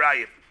 bring me a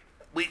raya.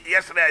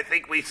 Yesterday, I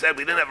think we said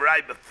we didn't have a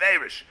raya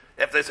beferish.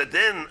 If there's a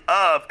din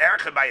of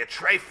Ercha by a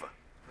treifa,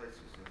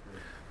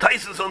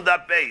 Taisus on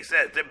that base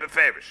says,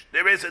 beferish.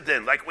 There is a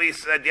din, like we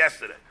said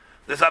yesterday.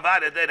 There's a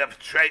din of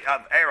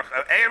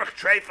Erech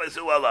treifa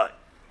zu alai.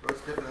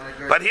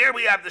 But here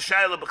we have the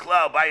Shaila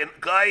B'Klau. By a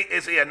guy,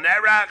 is he a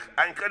Nerach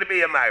and could it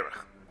be a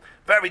Myrach?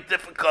 Very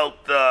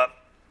difficult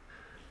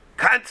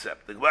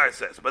concept, the Gemara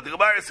says. But the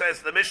Gemara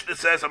says, the Mishnah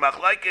says,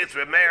 Amachlaikis,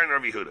 Reb Meir and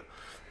Rabbi Yehuda.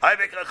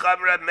 Ayvek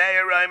Lacham Reb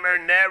Meir, Reimer,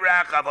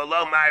 Nerach,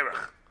 Avalo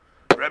Myrach.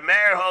 Reb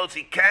Meir holds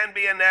he can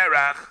be a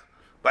Nerach,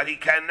 but he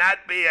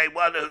cannot be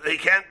he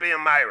can't be a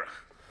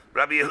Myrach.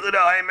 Rabbi Yehuda,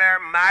 Reimer,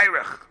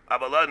 Myrach,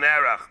 Avalo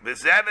Nerach.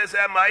 V'zev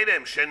v'zev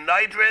maidim,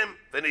 shenaydrim,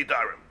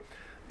 v'nidarim.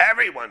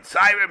 Everyone,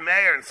 Saira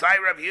Meir and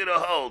Saira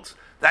Yehuda holds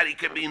that he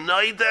can be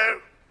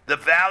neither the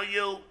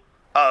value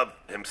of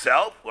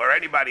himself or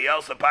anybody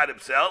else upon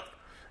himself,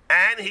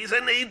 and he's a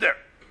neither.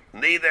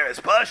 Neither is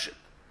Pashin.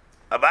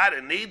 About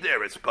a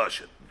neither is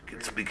Pashin.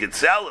 We could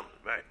sell him,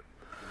 right?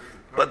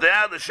 But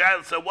now the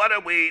child, so what are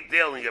we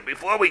dealing with?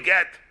 Before we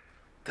get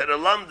to the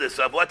lumdus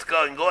of what's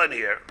going on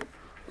here,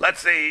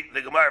 let's see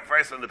the Gemara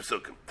first on the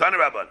Pesukim. Tana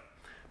Rabban.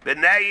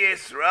 B'nei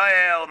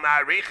Yisrael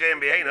ma'arichim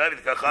b'hein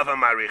ovid kachava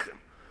ma'arichim.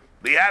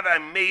 We have a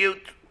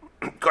miyut,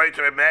 according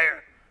to Reb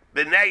Meir.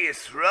 B'nei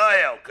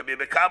Yisrael could be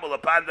mekabel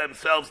upon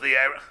themselves the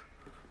erech,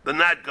 but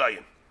not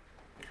goyim.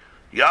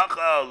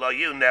 Yachal lo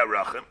yu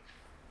nerachim.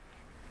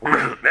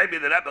 Maybe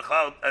they're not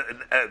mechal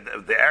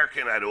the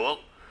erkin at all.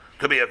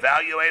 To be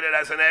evaluated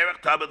as an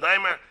erech.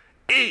 Tabedaimer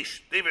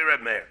ish divi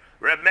Reb Meir.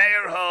 Reb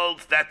Meir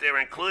holds that they're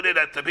included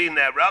at to be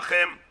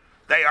nerachim.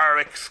 They are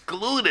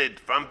excluded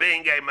from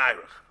being a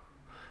myrach.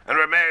 And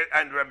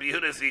Rabbi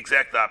Yehuda is the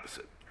exact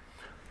opposite.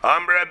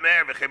 Reb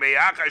Meir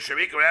v'chibeyachar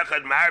sharikar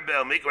echad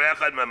marbel mikar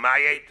echad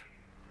mamayet.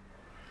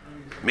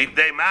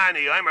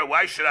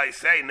 Why should I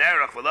say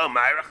Nerach v'lo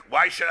Myrach?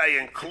 Why should I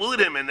include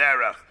him in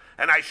Nerach?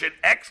 And I should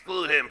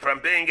exclude him from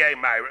being a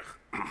Myrach?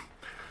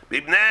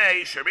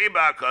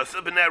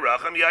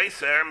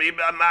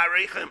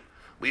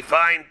 We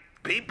find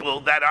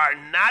people that are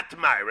not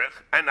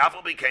Myrach, and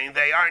Nafal became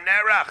they are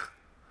Nerach.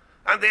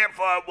 And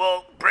therefore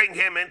we'll bring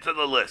him into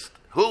the list.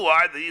 Who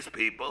are these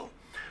people?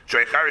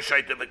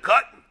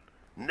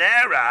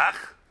 Nerach.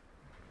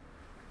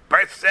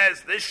 Bert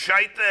says this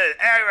shaita,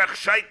 erech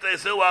shaita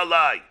zu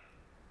alai.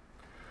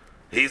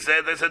 He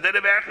said there's a din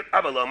of erech,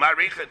 avalo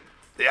marichin.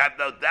 They have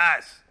no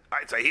das. All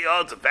right, so he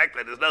holds the fact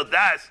that there's no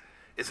das.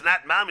 It's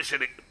not mamish.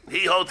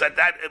 He holds that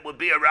it would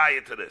be a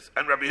riot to this.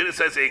 And Rabbi Yehuda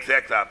says the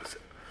exact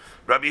opposite.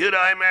 Rabbi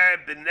Yehuda Omer,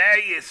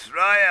 B'nei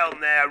Yisrael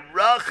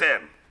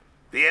Nerachim.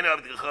 The end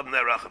of the Chum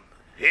Nerachim.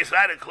 He's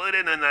not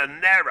included in the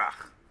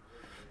Nerach.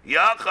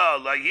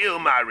 Yachal Layu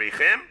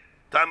Marichim.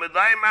 Talmud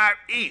Laimar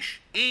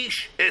Ish.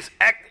 Ish is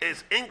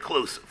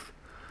inclusive.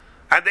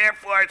 And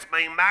therefore it's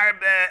Meimar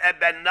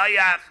Ben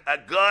Noyach, a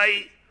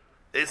guy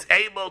is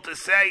able to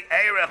say,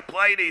 Erech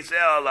Pleidi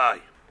Ze'alai.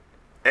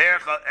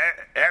 Erech,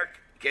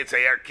 can't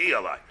say Erki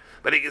Alai.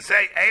 But he can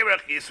say,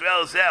 Erech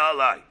Yisrael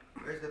Ze'alai.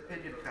 Where's the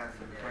opinion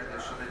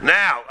concept?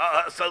 Now,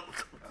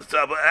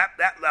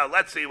 now,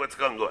 let's see what's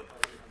going on.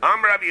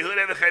 Am Rabbi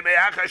Yehuda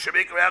v'cheimeyacha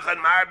shemikrecha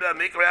marba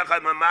mikrecha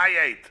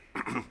mamayet.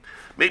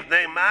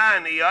 Mipnei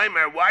man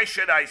yomer. Why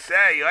should I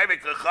say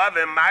yoivik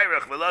lechavim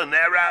mayrach v'lo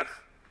nerach?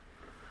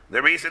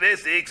 The reason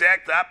is the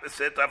exact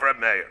opposite of Rabbi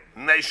Meir.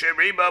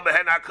 Neisheribo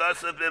behen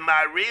hakosav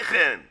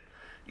b'marichin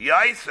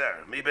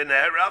yoiser mi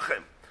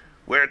b'nerachim,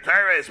 where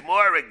Torah is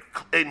more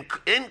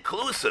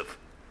inclusive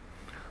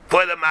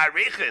for the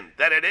marichin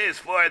than it is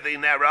for the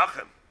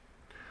nerachim.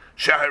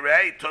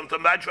 Shaharei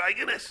tumtum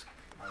badraginis.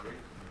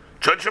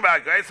 Chunshaba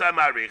Graisa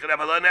Marichin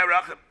Avalo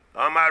Nerachim.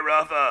 Amar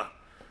Rava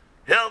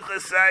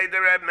Hilchasai the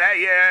Reb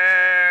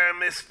Meir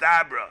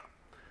Mistabra.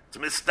 It's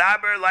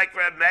Mistaber like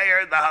Reb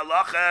Meir, the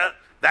halacha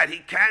that he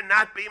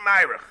cannot be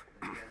Meirach.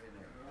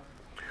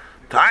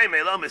 Time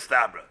Elo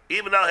Mistabra,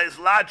 even though his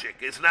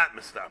logic is not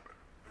Mistabra.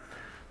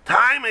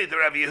 Time the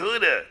Rabbi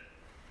Yehuda,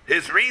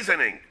 his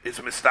reasoning is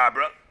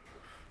Mistabra.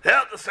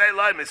 Hilchasai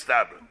Lo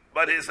Mistabra.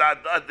 But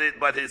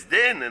his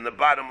din in the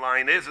bottom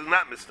line is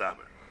not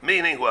Mistabra.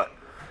 Meaning what?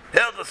 We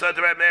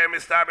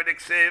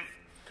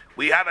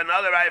have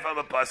another ayah from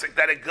a pasuk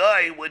that a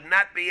guy would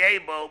not be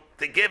able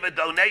to give a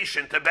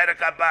donation to Berek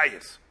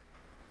Habayis.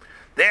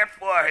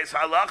 Therefore, his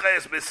halacha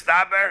is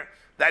mistaber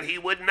that he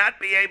would not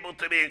be able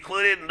to be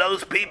included in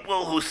those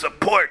people who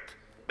support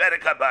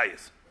Berek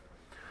Habayis.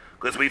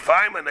 Because we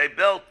find when they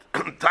built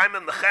time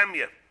in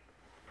Nehemiah,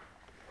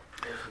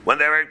 when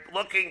they were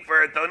looking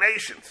for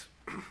donations,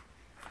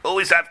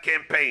 always have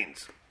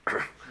campaigns,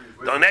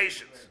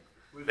 donations.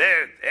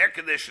 There, air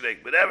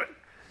conditioning, whatever,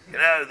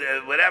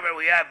 whatever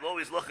we have,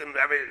 always looking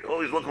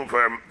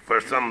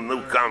for some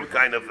new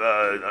kind of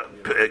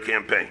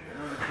campaign.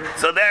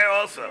 So there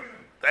also,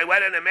 they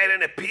went and they made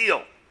an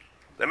appeal.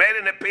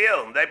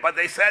 But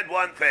they said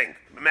one thing.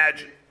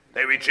 Imagine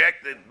they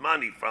rejected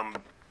money from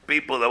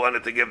people that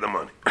wanted to give them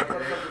money.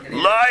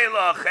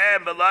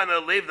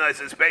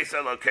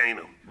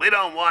 We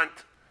don't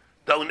want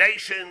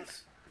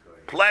donations,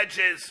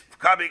 pledges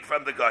coming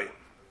from the goyim.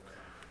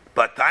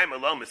 But time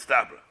alone is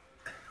stabra.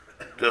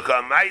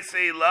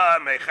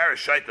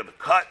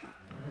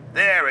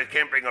 There it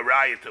can bring a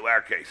riot to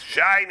our case.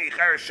 Shiny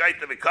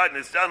shaita v'katan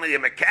is only a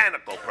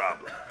mechanical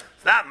problem.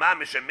 It's not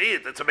mamish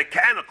amid, it's a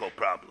mechanical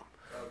problem.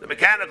 The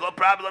mechanical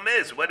problem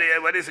is, what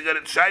is he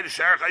going to shine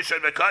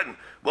v'katan?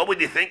 What would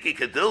you think he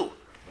could do?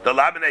 The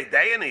labnei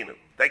dayaninu.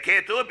 They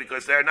can't do it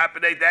because they're not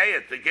b'nei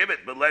dayan to give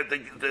it, but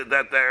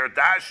that their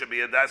das should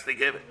be a das to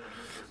give it.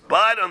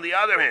 But on the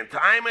other hand,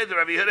 time is the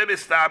Rabbi Yehuda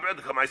Mistabra,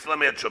 the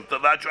Kamaislam Yachum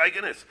Tavat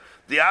Dragonis.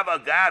 The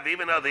Avagav,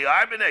 even though they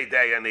are B'nei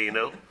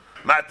Dayaninu,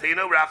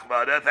 Matinu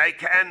Rachmada, they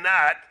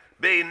cannot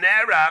be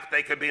Nerach,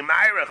 they can be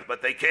Mayrach,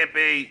 but they can't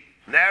be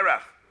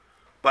Nerach.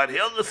 But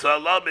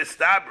Hilgasa lo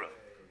Mistabra.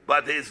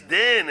 But his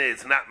din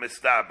is not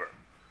Mistabra.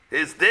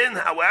 His din,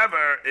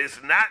 however,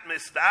 is not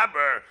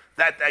Mistabra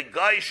that a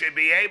guy should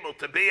be able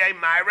to be a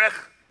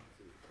Mayrach.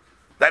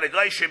 That a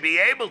guy should be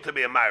able to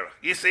be a Mayrach.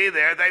 You see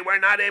there, they were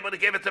not able to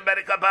give it to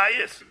Berek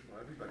Habayis.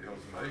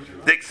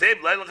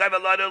 Diksib, let have a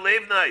lot of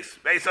live nice.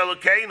 Beis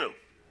Elokeinu.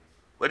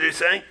 What are you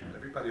saying?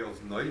 Everybody else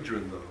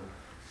Nidrin though.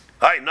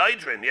 Hi,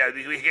 Nidrin. Yeah,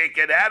 we can't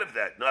get out of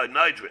that. No,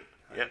 Nidrin.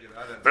 Yeah.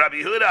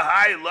 Rabbi Yehuda,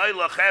 hi, loy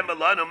lochem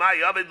alonu my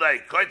yavid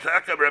like.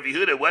 Rabbi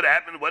Yehuda, what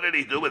happened? What did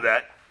he do with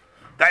that?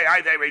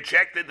 They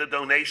rejected the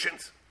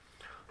donations.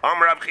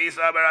 Rav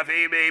Chisa Rav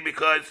Ibi,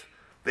 because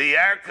the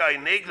Yarkai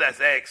Niglas,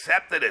 they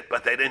accepted it,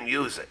 but they didn't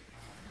use it.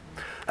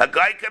 A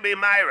guy can be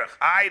Myrach.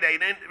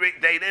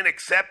 They didn't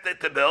accept it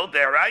to build.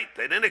 They're right.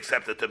 They didn't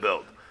accept it to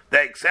build.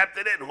 They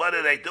accepted it, and what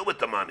did they do with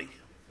the money?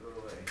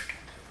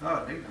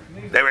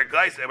 They were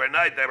guys. They were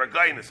nice. They were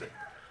guyness.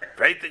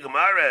 Freit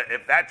Gemara,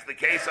 if that's the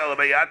case,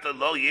 alabayata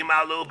lo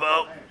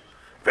yimalubo.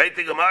 Freit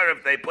Gemara,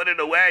 if they put it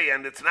away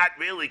and it's not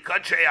really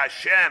Kodshei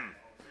Hashem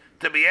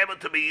to be able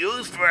to be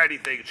used for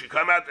anything, it should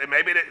come out.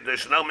 Maybe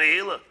there's no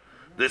mehila.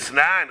 This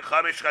nan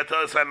chamish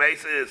chatos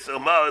hamesis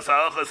umos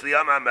ha'ochos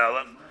liyam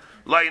hamelach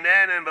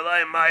loinen and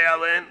b'loim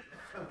mayalin.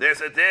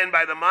 There's a din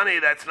by the money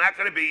that's not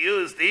going to be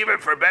used even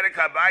for Berek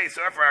Habayis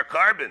or for our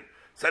carbon.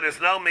 So there's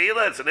no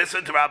meila. It's an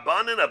issue to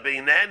rabbanon of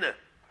being nana,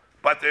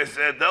 but there's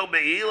no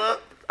meila.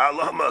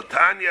 Allah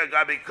Tanya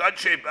Gabi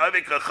Kodshei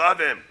Avi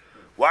Kachavim.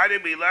 Why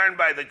did we learn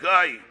by the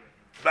guy?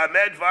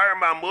 Bamed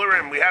Varim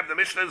Amurim. We have the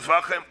Mishnah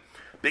Zvachim.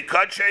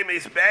 B'Kodshei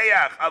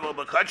Mizbeach. Avo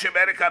b'Kodshei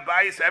Berek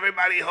Habayis.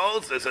 Everybody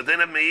holds this. A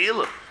din of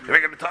meila. You're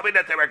going to tell me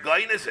that they were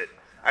going it,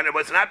 and it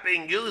was not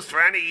being used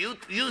for any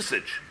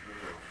usage.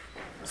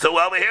 So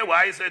over here,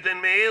 why is there din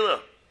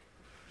meila?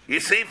 You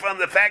see from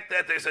the fact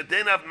that there's a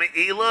din of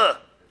meila,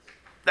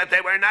 that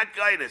they were not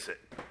guiding it.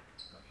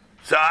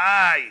 So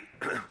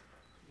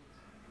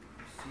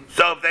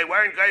so if they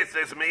weren't guiding,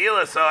 there's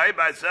meila soy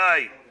by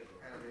soy.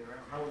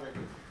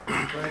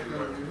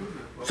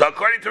 So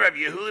according to Rabbi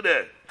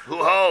Yehuda,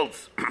 who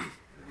holds,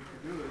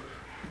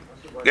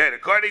 again,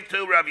 according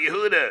to Rabbi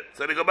Yehuda,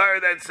 so the Gemara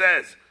then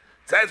says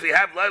we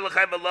have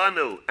Leilachai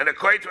Velanu, and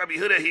according to Rabbi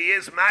Yehuda, he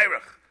is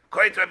Mayrach.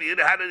 According to Rabbi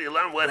Yehuda, how did he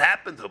learn what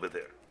happened over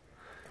there?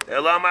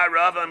 Elama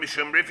Rava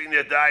Mishum Rifin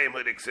Yadayim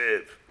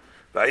Hudiksiv.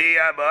 Vahi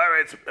Am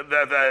Haaretz,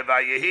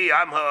 Vayehi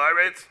Am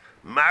Haaretz,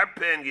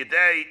 Marpin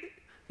Yadei,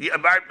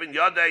 Marpin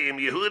Yadayim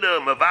Yehuda,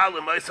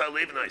 Mavalim Moisa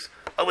Livnois.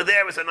 Over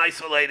there was an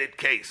isolated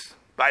case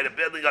by the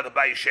building of the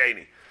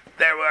Bayesheni.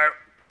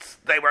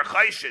 They were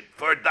chayshid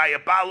for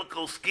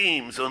diabolical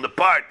schemes on the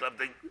part of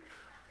the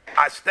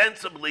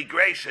ostensibly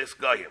gracious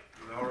Goyim.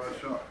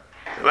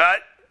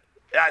 Right?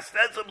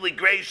 Ostensibly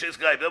gracious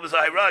Goyim. There was a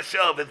Hirasha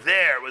over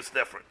there was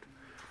different.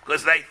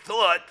 Because they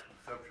thought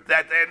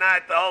that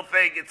the whole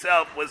thing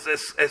itself was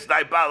this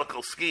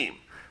diabolical scheme.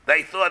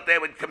 They thought they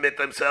would commit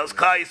themselves.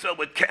 Kaiso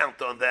would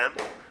count on them.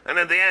 And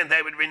in the end,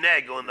 they would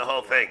renege on the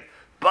whole thing.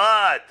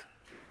 But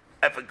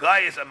if a guy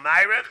is a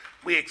Mayrach,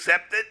 we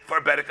accept it for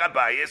Berek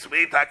Abayis.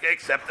 We accept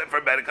it for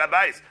Berek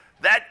Abayis.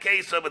 That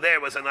case over there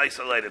was an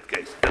isolated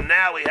case. And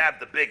now we have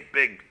the big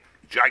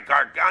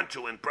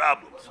gargantuan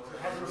problems.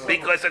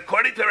 Because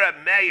according to Reb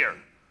Meir,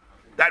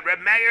 that Reb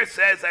Meir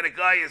says that a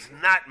guy is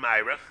not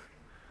Mayrach.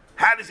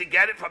 How does he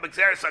get it? From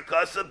Xeris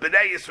HaKosav,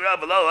 B'nai Yisrael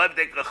v'lo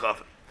avdek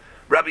l'chofim.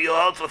 Rabbi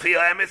Yoel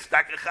Tzofia Emetz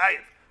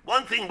Takachayev.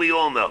 One thing we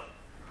all know,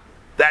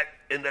 that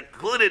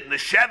included in the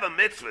Sheva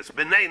Mitzvahs,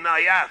 B'nai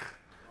Nayach,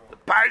 the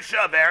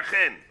Parsha of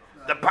Arachin,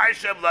 the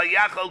Parsha of La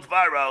Yachol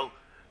Dvaro,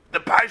 the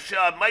Parsha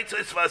of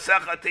Maitzos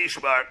Vasecha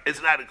Tishbar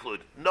is not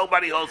included.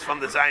 Nobody holds from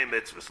the Zion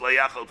Mitzvahs, La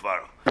Yachol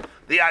Dvaro.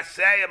 The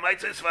Asay of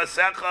Maitzos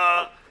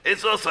Vasecha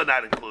is also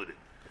not included.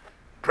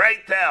 Pray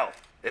tell,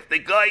 if the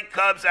guy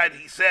comes and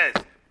he says,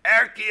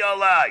 Erki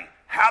Olai,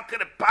 how can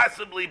it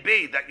possibly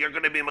be that you're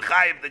going to be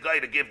Mechayev the guy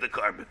to give the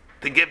carbon,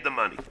 to give the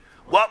money?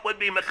 What would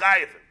be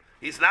Mechayev him?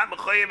 He's not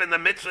Mechayev in the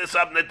Mitzvahs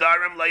of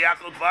Nedarim, La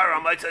Yachol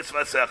Dvaro, Maitzos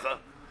Vasecha.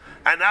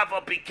 And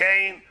Avol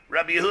Pikain,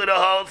 Rabbi Yehuda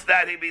holds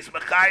that he be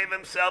Mechayev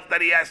himself,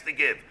 that he has to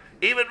give.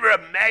 Even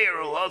Rabbi Meir,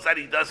 who holds that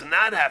he does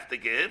not have to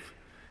give,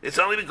 it's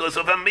only because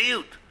of a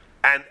miut.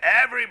 And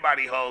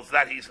everybody holds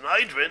that he's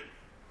Neidrin.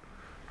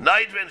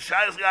 Neidrin,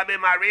 Shaz Gabi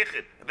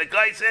Marichin. If the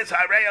guy says,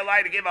 Harei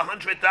Alai to give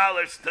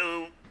 $100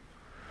 to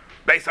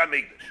Beis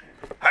HaMikdash.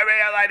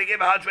 Harei Alai to give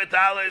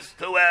 $100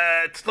 to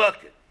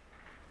Tzlukin.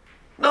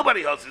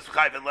 Nobody holds his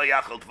Mechayev in Lo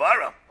Yachol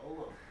Dvaro.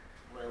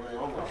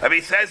 If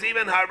he says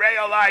even Harei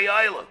Alai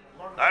Oila.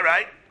 All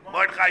right,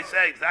 Mordechai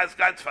says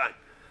that's fine.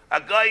 A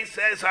guy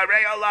says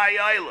Harei Alai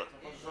Oila.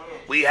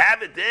 We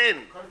have it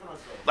in,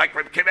 like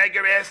Reb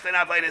Kiveger asked in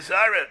Avodah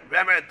Zarah.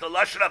 Remember the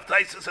lashon of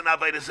Taisus in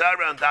Avodah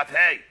Zarah on Daf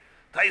Hey.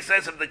 Tais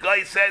says if the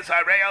guy says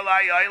Harei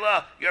Alai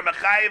Oila, you're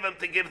mechayev him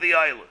to give the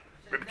Oila.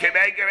 Reb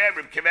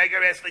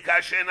Kiveger asked the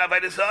kasha in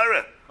Avodah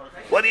Zarah.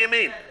 What do you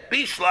mean?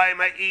 Bishleim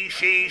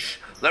ha'ishish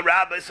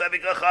l'rabbi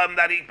savikacham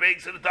that he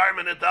brings to the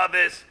Dharma and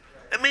Davis.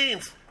 It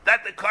means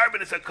that the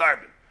carbon is a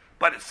carbon.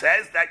 But it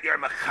says that you're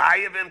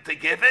mechayev him to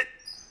give it?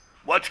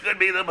 What's going to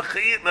be the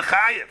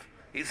mechayev?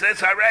 He says,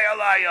 Harei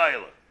Alai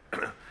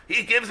Oila.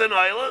 He gives an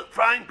oila,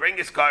 fine, bring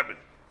his carbon.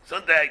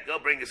 Sunday, go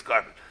bring his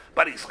carbon.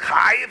 But he's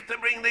chayev to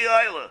bring the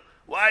oila.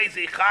 Why is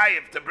he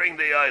chayev to bring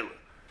the oila?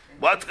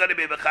 What's going to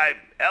be mechayev?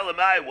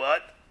 Elamai,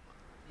 what?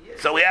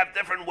 So we have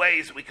different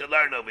ways we could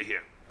learn over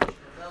here.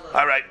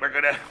 All right, we're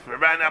going to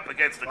run up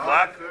against the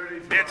clock.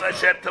 Mitzvah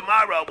Hashem,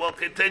 tomorrow we'll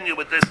continue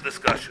with this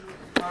discussion.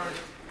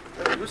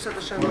 You said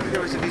the Shem over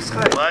here is if he's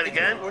chayav. What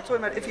again? We're talking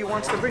about if he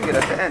wants to bring it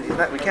at the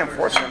end. We can't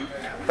force him,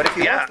 but if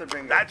he wants to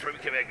bring it. That's Rabbi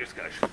Kiveger's discussion.